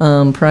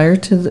 Prior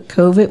to the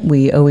COVID,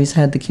 we always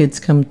had the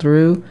kids come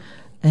through.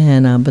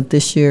 And but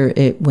this year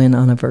it went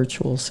on a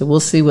virtual. So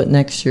we'll see what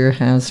next year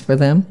has for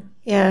them.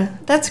 Yeah,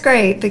 that's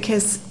great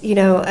because,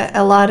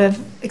 a lot of,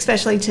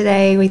 especially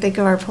today, we think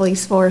of our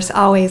police force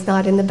always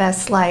not in the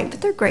best light,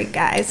 but they're great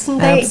guys.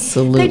 And they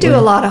Absolutely. do a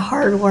lot of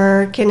hard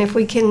work. And if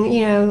we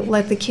can,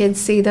 let the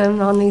kids see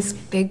them on these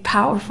big,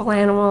 powerful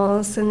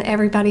animals and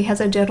everybody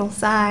has a gentle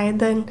side,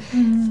 then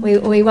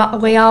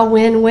we all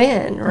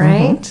win-win,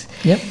 right?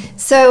 Yep.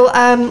 So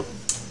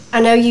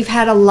I know you've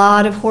had a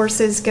lot of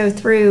horses go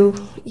through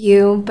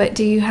you, but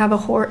do you have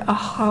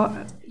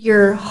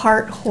your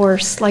heart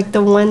horse, like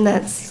the one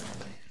that's...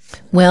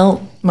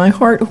 Well, my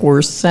heart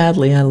horse,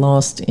 sadly, I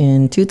lost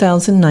in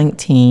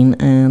 2019,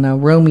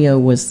 and Romeo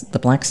was the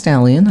Black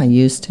Stallion. I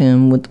used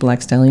him with the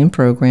Black Stallion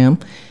program,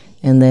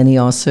 and then he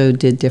also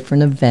did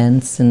different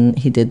events, and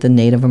he did the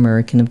Native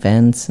American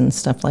events and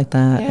stuff like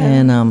that. Yeah.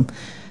 And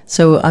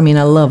so, I mean,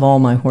 I love all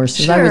my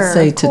horses. I would Sure,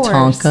 say of course.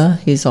 Tatanka,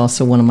 he's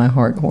also one of my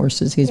heart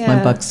horses. He's my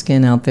Yeah.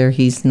 buckskin out there.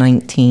 He's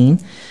 19.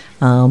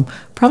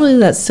 Probably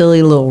that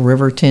silly little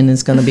Riverton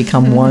is going to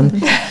become one.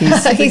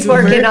 He's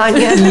working on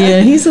you.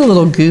 Yeah, he's a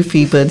little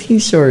goofy, but he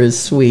sure is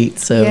sweet.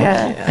 So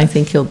Yeah. I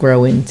think he'll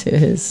grow into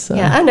his.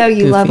 Yeah, I know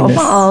you love them goofiness.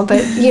 all,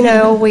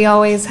 but we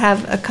always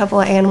have a couple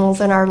of animals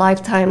in our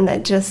lifetime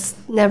that just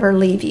never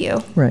leave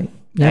you. Right.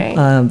 Yep.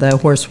 Right. That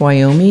horse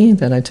Wyoming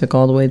that I took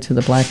all the way to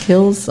the Black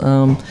Hills.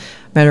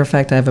 Matter of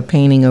fact, I have a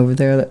painting over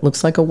there that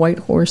looks like a white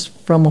horse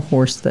from a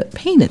horse that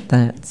painted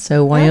that.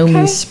 So Wyoming's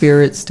Okay.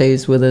 spirit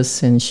stays with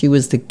us, and she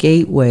was the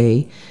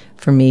gateway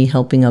for me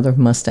helping other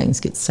Mustangs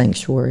get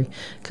sanctuary.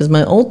 Because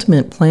my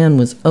ultimate plan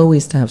was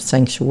always to have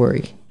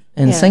sanctuary.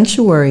 And Yeah.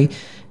 sanctuary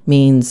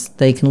means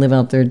they can live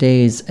out their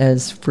days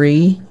as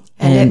free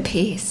And at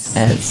peace.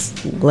 as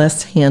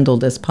less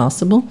handled as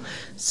possible.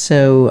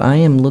 So I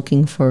am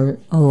looking for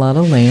a lot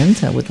of land.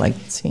 I would like,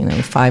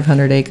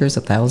 500 acres,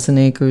 1,000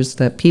 acres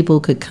that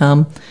people could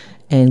come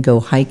and go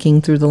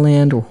hiking through the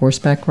land or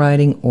horseback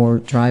riding or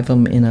drive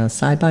them in a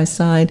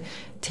side-by-side,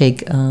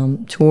 take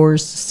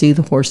tours, see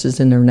the horses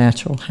in their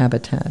natural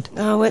habitat.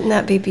 Oh, wouldn't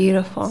that be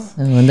beautiful?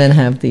 And then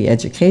have the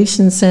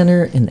education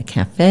center and the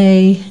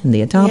cafe and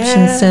the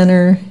adoption Yeah.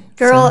 center.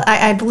 Girl,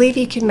 I believe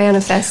you can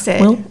manifest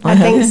it. Well, I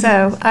think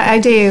so. I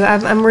do.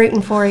 I'm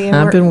rooting for you.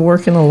 I've been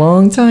working a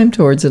long time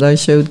towards it. I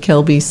showed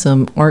Kelby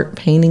some art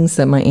paintings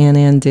that my Aunt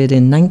Ann did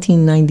in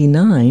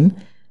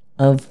 1999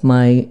 of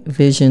my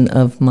vision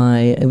of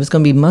it was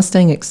going to be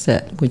Mustang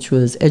Except, which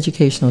was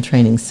Educational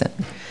Training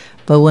Center.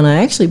 But when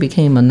I actually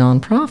became a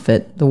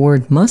nonprofit, the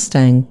word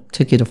Mustang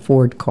took you to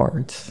Ford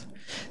cars.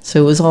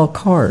 So it was all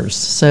cars.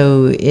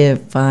 So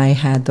if I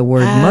had the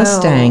word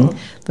Mustang,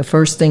 the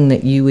first thing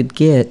that you would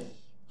get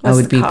I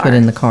would be put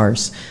in the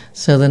cars.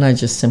 So then I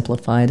just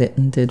simplified it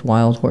and did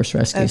Wild Horse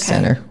Rescue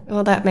Center.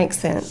 Well, that makes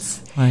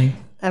sense. Right.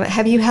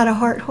 Have you had a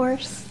heart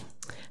horse?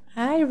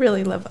 I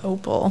really love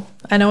Opal.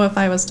 I know if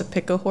I was to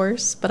pick a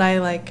horse, but I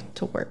like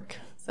to work.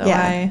 So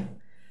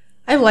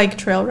I like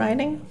trail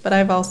riding, but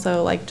I've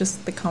also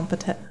just the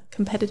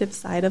competitive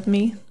side of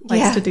me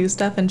likes to do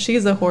stuff. And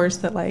she's a horse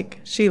that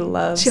she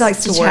loves. She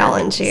likes to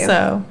challenge you.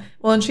 So,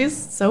 and she's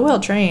so well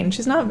trained.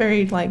 She's not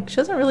very she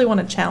doesn't really want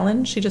to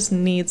challenge. She just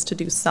needs to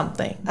do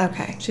something.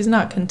 Okay. She's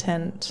not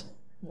content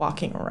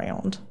walking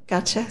around.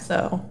 Gotcha.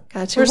 So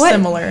gotcha. We're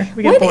similar.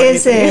 We get what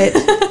is it?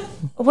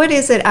 What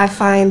is it I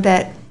find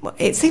that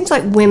it seems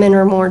like women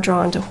are more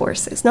drawn to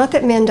horses? Not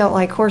that men don't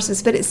like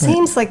horses, but it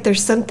seems like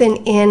there's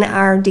something in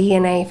our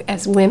DNA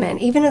as women,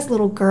 even as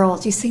little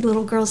girls. You see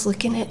little girls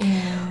looking at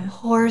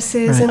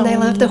horses and they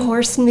love the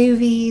horse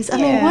movies. I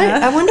mean,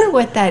 I wonder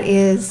what that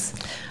is.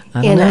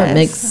 I don't know. It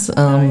makes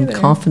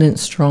confident,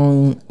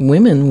 strong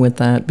women with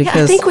that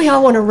because I think we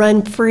all want to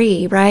run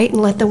free, right, and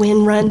let the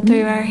wind run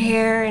through our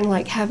hair and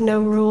have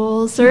no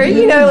rules, or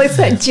it's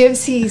that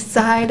gypsy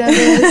side of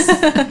us.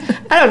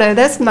 I don't know.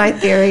 That's my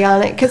theory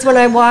on it. Because when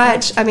I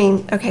watch, so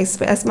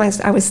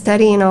I was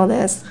studying all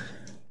this.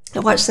 I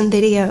watched some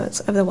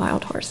videos of the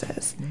wild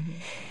horses.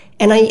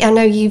 And I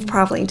know you've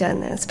probably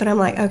done this, but I'm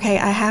like, okay,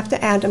 I have to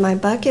add to my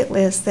bucket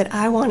list that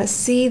I want to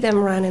see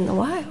them run in the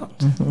wild.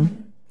 Mm-hmm.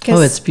 Oh,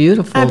 it's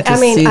beautiful to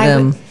see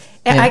them.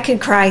 I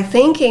could cry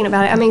thinking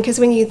about it. I mean, because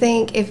when you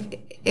think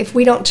if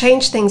we don't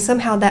change things,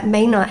 somehow that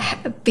may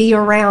not be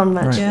around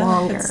much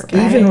longer.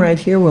 Right? Even right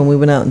here, when we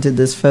went out and did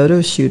this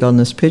photo shoot on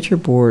this picture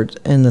board,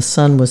 and the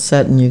sun was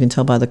setting, you can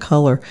tell by the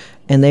color,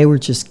 and they were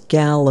just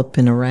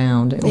galloping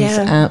around. It was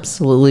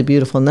absolutely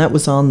beautiful, and that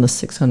was on the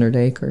 600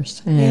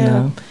 acres.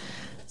 And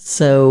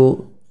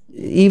so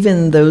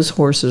even those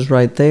horses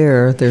right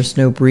there, there's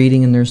no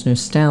breeding and there's no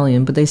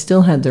stallion, but they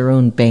still had their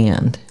own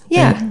band.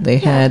 Yeah. They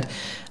had,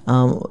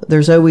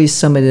 there's always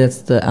somebody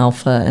that's the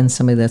alpha and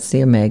somebody that's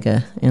the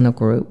omega in a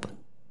group.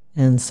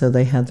 And so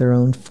they had their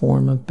own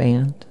form of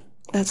band.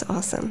 That's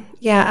awesome.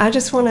 Yeah,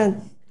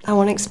 I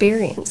want to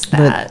experience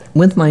that. But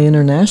with my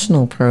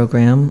international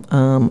program,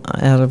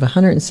 out of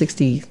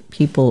 160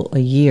 people a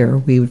year,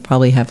 we would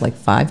probably have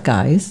 5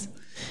 guys.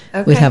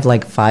 Okay. We'd have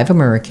 5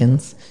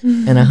 Americans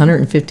and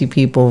 150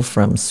 people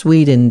from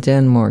Sweden,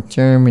 Denmark,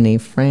 Germany,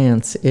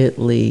 France,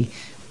 Italy,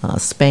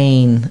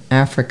 Spain,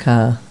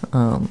 Africa,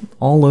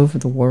 all over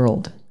the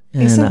world.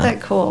 And, isn't that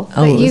cool?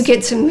 That you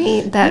get to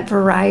meet that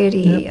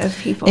variety of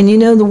people. And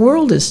the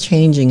world is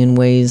changing in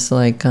ways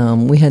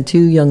we had 2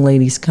 young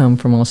ladies come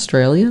from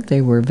Australia.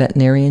 They were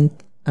going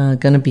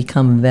to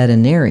become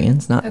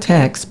veterinarians, not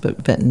techs, but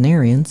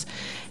veterinarians.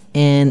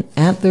 And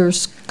at their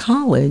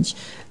college,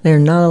 they're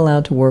not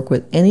allowed to work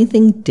with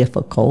anything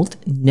difficult,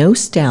 no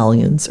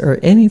stallions or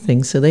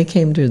anything. So they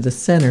came to the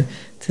center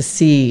to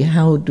see,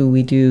 how do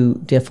we do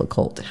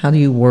difficult? How do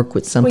you work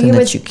with something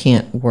that you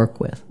can't work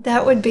with?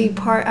 That would be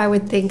I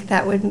would think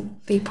that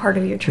would be part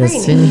of your training.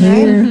 Listen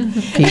here.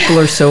 People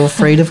are so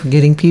afraid of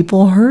getting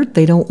people hurt.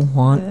 They don't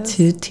want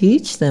to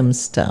teach them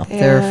stuff. Yeah.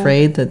 They're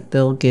afraid that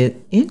they'll get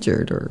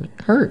injured or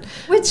hurt.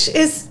 Which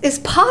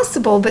is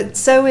possible, but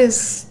so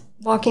is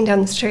walking down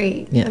the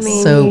street. Yes.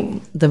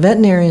 So the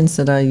veterinarians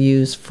that I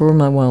use for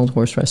my Wild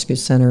Horse Rescue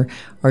Center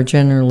are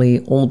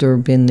generally older,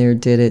 been there,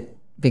 did it,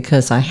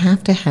 because I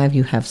have to have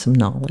you have some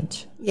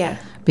knowledge. Yeah.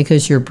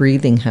 Because your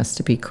breathing has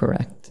to be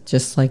correct.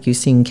 Just like you've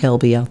seen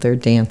Kelby out there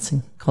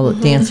dancing. Call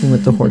it dancing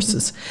with the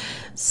horses.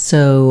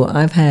 So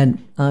I've had,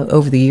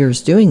 over the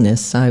years doing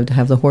this, I would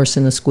have the horse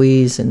in a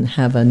squeeze and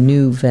have a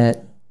new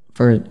vet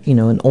for,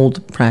 an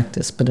old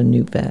practice, but a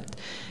new vet.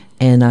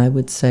 And I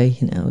would say,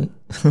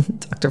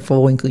 Dr.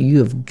 Fullwinkle, you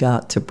have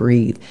got to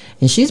breathe.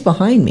 And she's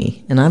behind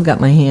me, and I've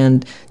got my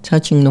hand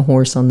touching the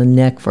horse on the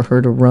neck for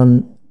her to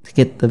run to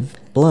get the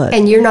blood.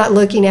 And you're not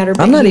looking at her,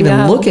 but I'm not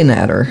even looking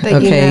at her,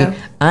 okay?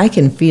 I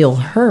can feel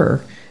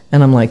her,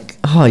 and I'm like,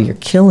 oh, you're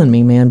killing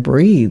me, man.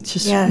 Breathe.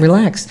 Just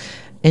relax.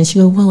 And she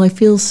goes, well, I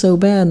feel so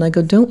bad. And I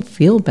go, don't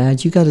feel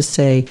bad. You got to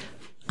say,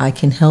 I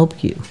can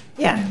help you.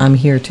 Yeah. I'm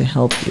here to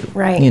help you.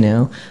 Right.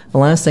 The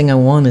last thing I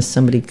want is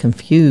somebody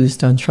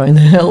confused on trying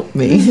to help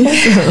me.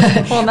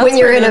 When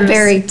you're in a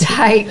very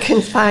tight,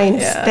 confined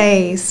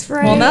space,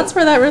 right? Well, that's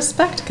where that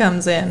respect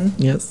comes in.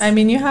 Yes. I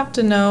mean, you have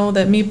to know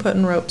that me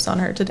putting ropes on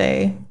her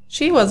today,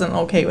 she wasn't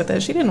okay with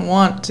it. She didn't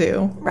want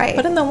to. Right.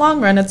 But in the long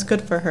run, it's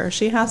good for her.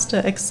 She has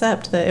to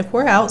accept that if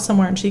we're out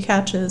somewhere and she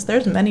catches,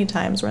 there's many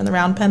times where in the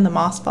round pen, the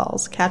moss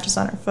falls, catches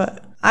on her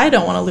foot. I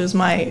don't want to lose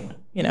my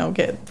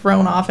get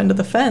thrown off into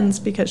the fence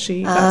because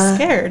she got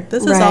scared.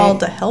 This is all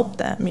to help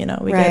them.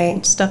 We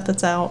get stuff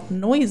that's out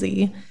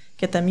noisy,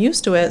 get them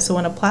used to it. So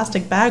when a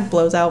plastic bag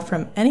blows out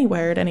from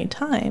anywhere at any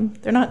time,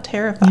 they're not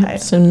terrified. Yep.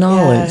 So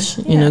knowledge,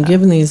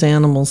 giving these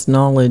animals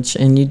knowledge,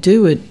 and you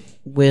do it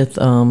with,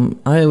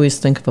 I always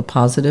think of a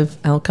positive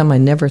outcome. I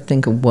never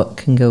think of what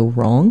can go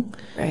wrong.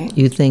 Right.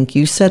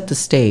 You set the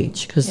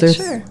stage because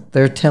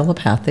they're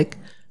telepathic.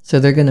 So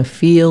they're going to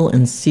feel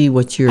and see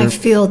what you're... I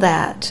feel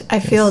that. I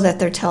feel that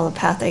they're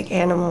telepathic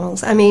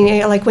animals. I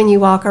mean, like when you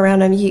walk around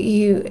them,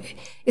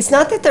 it's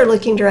not that they're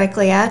looking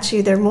directly at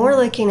you. They're more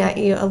looking at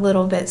you a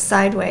little bit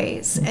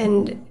sideways.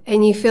 And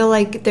you feel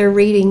like they're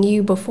reading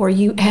you before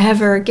you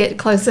ever get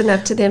close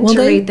enough to them to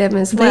read them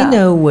as well. They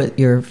know what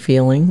you're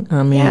feeling.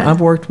 I mean, I've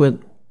worked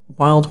with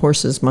wild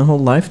horses my whole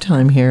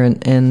lifetime here,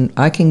 and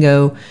I can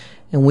go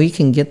and we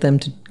can get them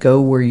to go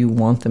where you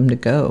want them to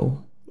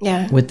go.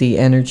 Yeah. With the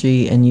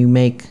energy, and you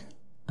make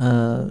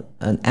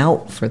an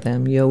out for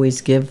them. You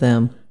always give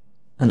them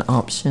an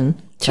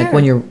option. Sure. Like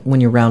when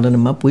you're rounding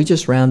them up, we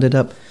just rounded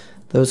up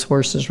those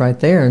horses right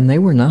there, and they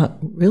were not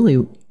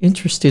really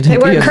interested in it.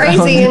 They weren't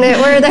crazy in it,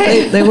 were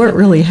they? They weren't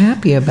really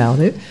happy about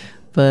it.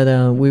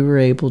 But we were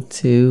able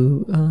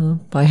to,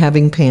 by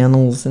having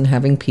panels and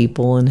having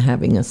people and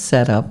having a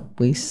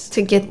setup, we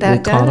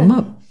caught them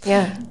up.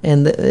 Yeah.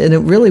 And it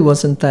really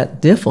wasn't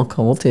that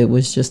difficult. It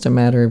was just a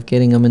matter of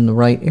getting them in the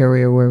right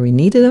area where we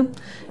needed them.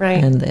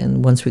 Right. And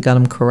then once we got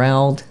them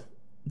corralled,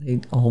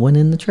 they all went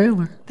in the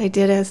trailer. They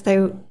did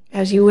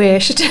as you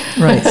wished.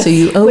 Right. So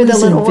you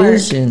always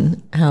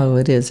envision how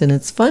it is. And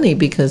it's funny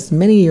because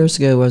many years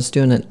ago I was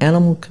doing an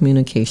animal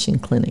communication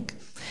clinic.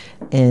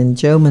 And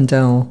Joe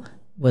Mandel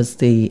was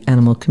the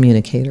animal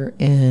communicator.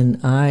 And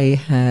I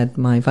had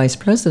my vice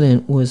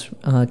president was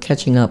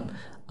catching up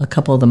a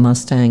couple of the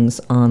Mustangs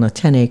on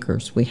 10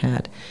 acres we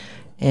had.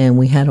 And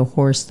we had a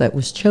horse that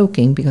was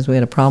choking because we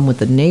had a problem with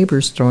the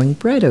neighbors throwing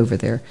bread over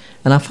there.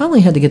 And I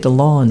finally had to get the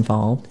law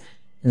involved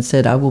and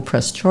said, I will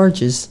press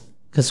charges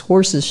because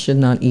horses should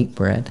not eat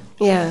bread.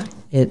 Yeah.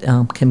 It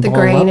can the ball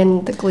grain up.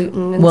 And the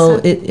gluten and well,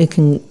 stuff.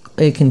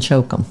 it can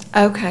choke them.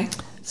 Okay.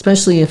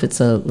 Especially if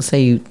it's let's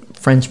say you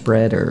French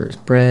bread or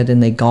bread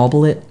and they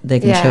gobble it, they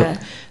can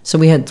choke. So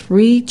we had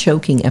 3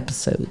 choking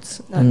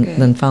episodes. And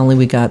then finally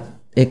we got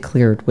it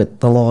cleared with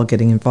the law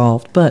getting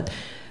involved. But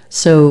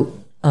so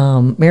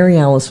Mary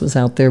Alice was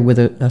out there with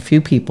a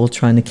few people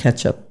trying to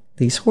catch up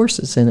these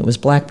horses, and it was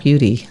Black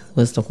Beauty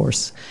was the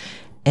horse.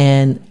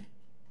 And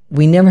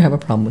we never have a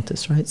problem with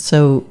this, right?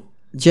 So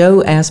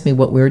Joe asked me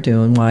what we were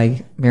doing,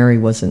 why Mary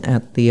wasn't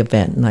at the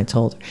event, and I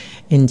told her.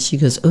 And she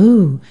goes,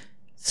 ooh.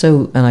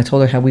 And I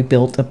told her how we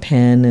built a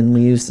pen, and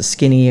we used the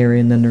skinny area,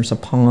 and then there's a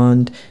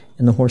pond,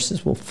 and the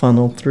horses will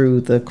funnel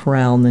through the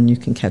corral, and then you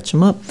can catch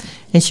them up.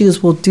 And she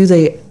goes, well,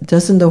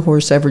 doesn't the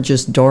horse ever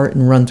just dart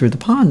and run through the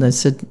pond? I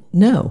said,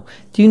 no.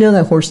 Do you know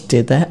that horse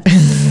did that?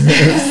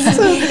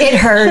 It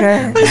hurt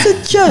her. I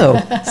said, Joe,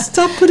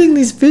 stop putting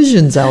these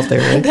visions out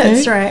there, okay?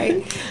 That's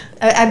right.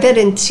 I bet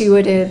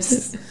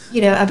intuitives,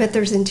 I bet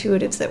there's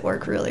intuitives that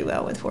work really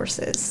well with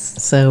horses.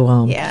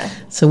 So,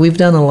 So we've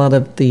done a lot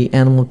of the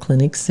animal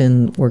clinics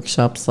and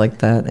workshops like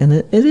that, and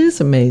it is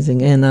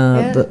amazing. And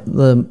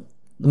the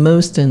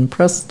most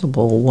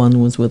impressible one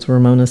was with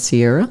Ramona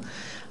Sierra,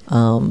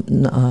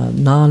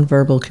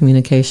 nonverbal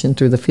communication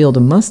through the field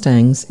of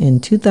Mustangs in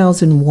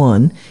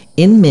 2001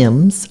 in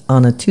MIMS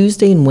on a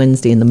Tuesday and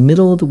Wednesday in the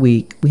middle of the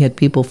week. We had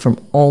people from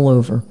all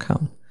over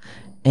come.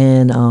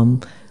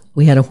 And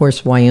we had a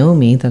horse,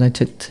 Wyoming, that I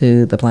took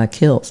to the Black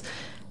Hills.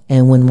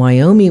 And when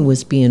Wyoming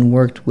was being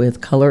worked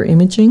with color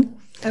imaging,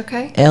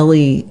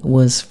 Ellie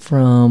was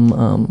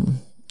from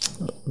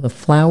the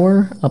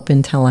Flower up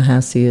in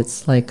Tallahassee.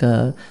 It's like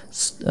a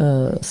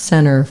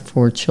center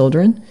for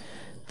children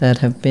that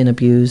have been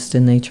abused,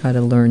 and they try to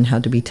learn how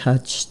to be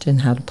touched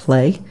and how to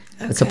play.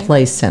 Okay. It's a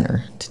play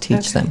center to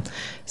teach them.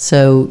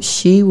 So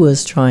she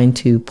was trying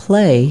to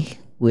play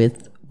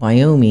with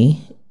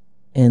Wyoming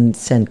and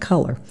send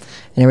color.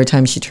 And every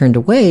time she turned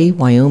away,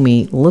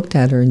 Wyoming looked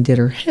at her and did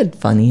her head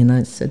funny. And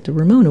I said to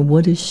Ramona,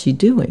 what is she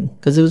doing?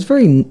 Because it was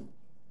very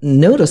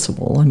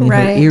noticeable. I mean,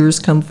 her ears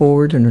come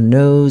forward and her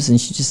nose,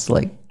 and she just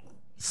like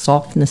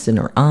softness in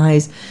her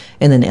eyes.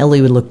 And then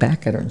Ellie would look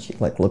back at her and she'd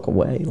like look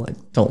away, like,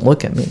 don't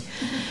look at me.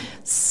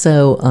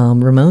 So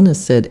Ramona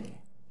said,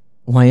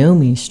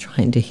 Wyoming's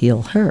trying to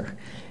heal her.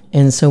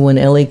 And so when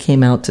Ellie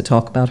came out to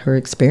talk about her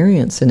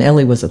experience, and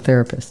Ellie was a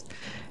therapist,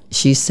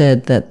 she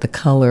said that the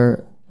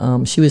color,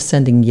 she was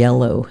sending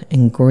yellow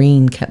and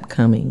green kept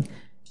coming.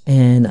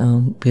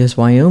 And because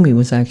Wyoming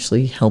was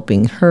actually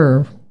helping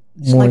her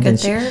more like than a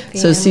therapy.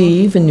 So see,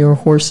 even your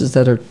horses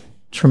that are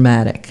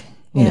traumatic,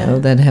 you know,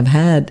 that have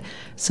had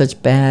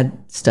such bad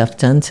stuff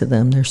done to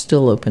them, they're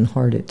still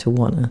open-hearted to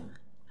want to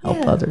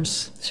help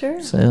others. Sure.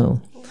 So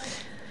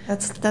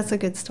that's a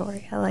good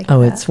story. I like that.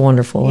 Oh, it's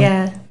wonderful.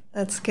 Yeah,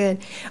 that's good.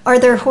 Are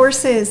there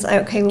horses,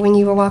 okay, when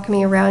you were walking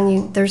me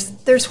around,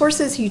 there's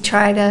horses you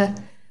try to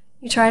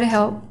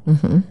help,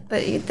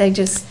 but they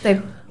just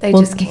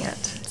can't.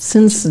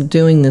 Since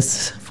doing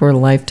this for a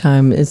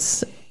lifetime,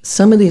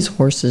 some of these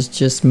horses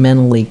just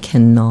mentally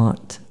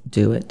cannot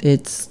do it.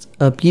 It's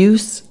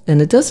abuse,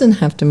 and it doesn't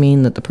have to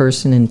mean that the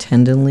person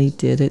intentionally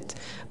did it,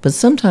 but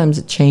sometimes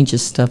it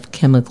changes stuff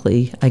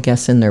chemically, I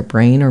guess, in their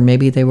brain, or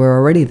maybe they were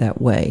already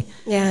that way.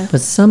 Yeah.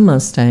 But some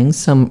Mustangs,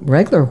 some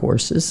regular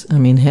horses, I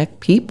mean, heck,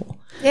 people.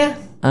 Yeah.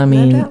 I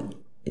mean,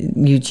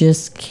 you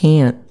just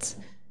can't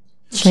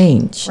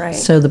change. Right.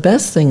 So the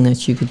best thing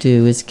that you could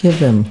do is give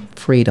them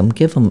freedom,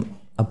 give them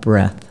a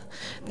breath.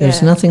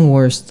 There's nothing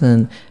worse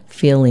than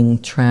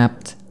feeling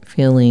trapped,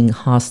 feeling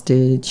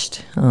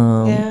hostaged.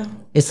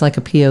 It's like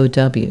a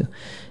POW.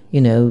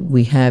 You know,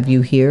 we have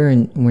you here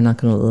and we're not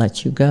going to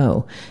let you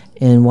go.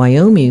 And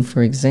Wyoming,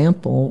 for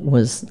example,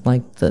 was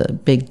like the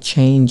big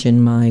change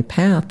in my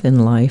path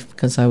in life,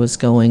 because I was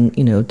going,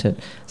 you know, to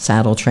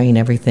saddle train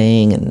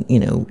everything, and, you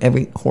know,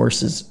 every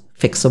horse is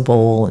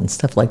fixable and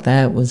stuff like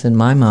that was in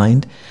my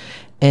mind.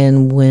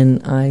 And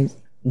when I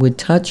would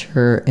touch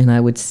her and I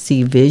would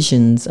see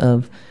visions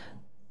of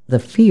the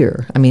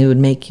fear, I mean, it would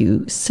make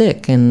you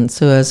sick. And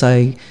so as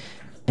I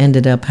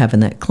ended up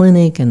having that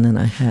clinic, and then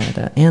I had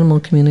an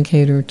animal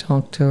communicator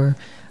talk to her,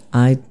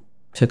 I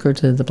took her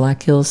to the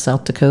Black Hills,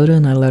 South Dakota,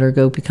 and I let her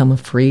go become a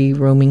free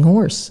roaming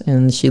horse.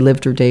 And she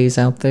lived her days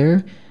out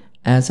there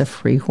as a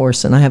free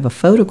horse. And I have a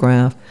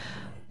photograph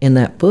in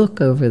that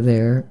book over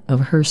there of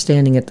her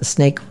standing at the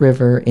Snake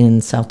River in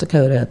South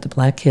Dakota at the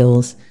Black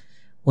Hills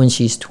when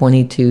she's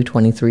 22,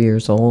 23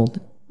 years old.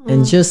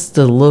 And just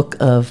the look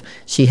of,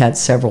 she had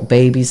several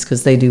babies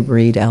because they do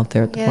breed out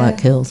there at the Black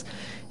Hills.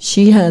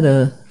 She had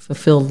a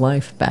fulfilled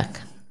life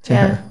back to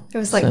her. It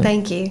was like,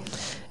 thank you.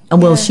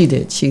 Well, she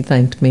did. She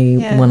thanked me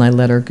when I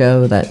let her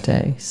go that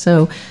day.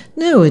 So,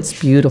 no, it's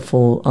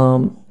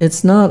beautiful.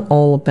 It's not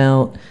all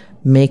about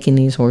making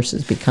these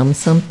horses become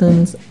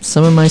something.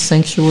 Some of my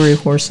sanctuary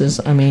horses,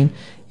 I mean,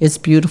 it's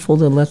beautiful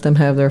to let them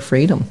have their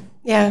freedom.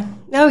 Yeah.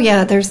 Oh,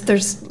 yeah.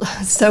 There's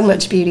so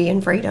much beauty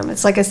in freedom.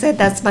 It's like I said,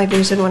 that's my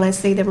vision when I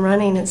see them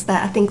running. It's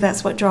that I think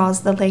that's what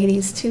draws the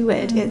ladies to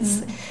it.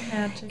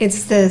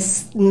 It's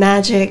this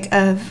magic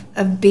of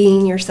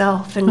being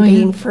yourself and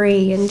being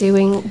free and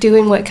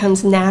doing what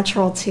comes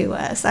natural to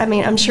us. I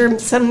mean, I'm sure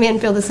some men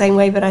feel the same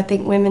way, but I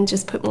think women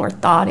just put more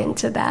thought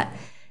into that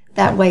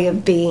way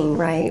of being.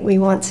 Right? We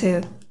want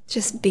to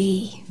just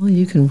be. Well,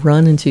 you can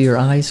run until your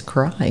eyes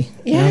cry.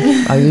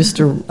 Yeah. You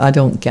know, I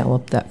don't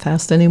gallop that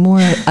fast anymore.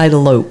 I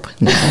elope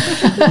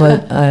now.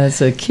 But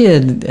as a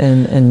kid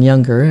and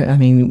younger, I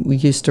mean, we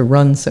used to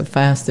run so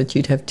fast that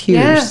you'd have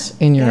tears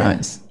in your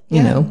eyes,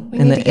 you know,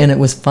 and it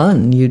was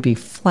fun. You'd be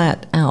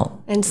flat out.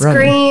 And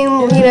running.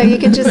 scream, you know, you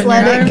could just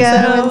let it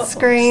go and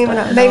scream.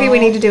 Maybe we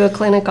need to do a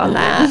clinic on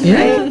that,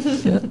 right?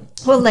 Yeah.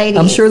 Well, ladies.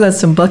 I'm sure that's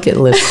some bucket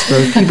lists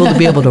for people to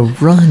be able to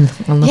run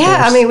on the horse.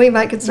 I mean, we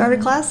might could start a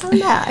class on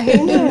that.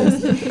 Who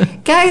knows?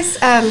 Guys,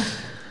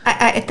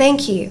 I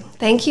thank you.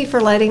 Thank you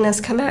for letting us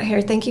come out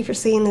here. Thank you for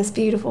seeing this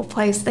beautiful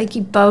place. Thank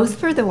you both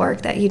for the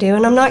work that you do.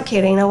 And I'm not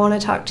kidding. I want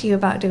to talk to you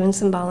about doing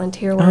some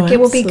volunteer work. It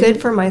will be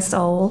good for my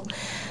soul.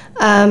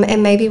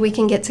 And maybe we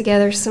can get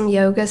together some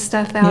yoga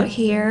stuff out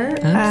here.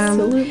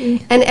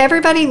 Absolutely. And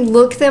everybody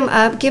look them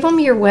up. Give them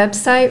your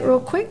website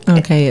real quick.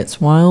 Okay, it's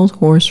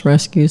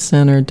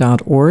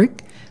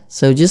wildhorserescuecenter.org.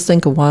 So just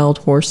think of wild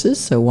horses,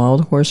 so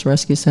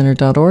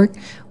wildhorserescuecenter.org.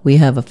 We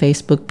have a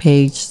Facebook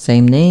page,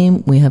 same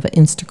name. We have an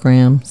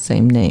Instagram,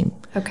 same name.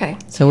 Okay.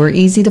 So we're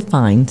easy to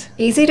find.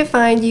 Easy to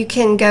find. You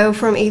can go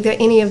from either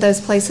any of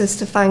those places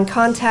to find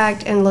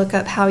contact and look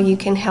up how you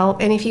can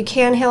help. And if you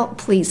can help,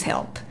 please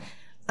help.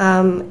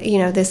 You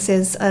know, this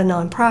is a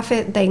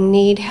nonprofit. They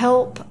need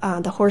help.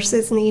 The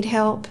horses need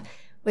help.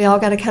 We all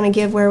got to kind of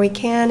give where we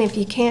can. If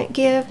you can't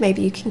give,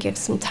 maybe you can give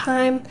some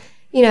time,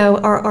 you know,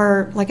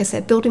 or like I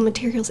said, building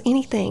materials,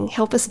 anything.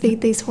 Help us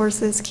feed these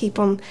horses. Keep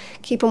them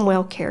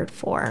well cared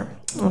for.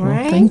 All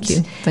right. Thank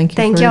you. Thank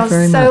y'all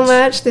very so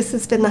much. This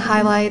has been the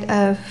highlight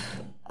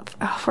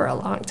for a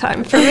long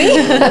time for me.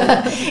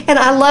 And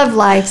I love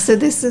life, so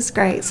this is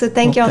great. So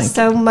thank y'all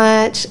so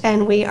much,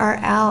 and we are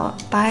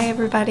out. Bye,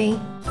 everybody.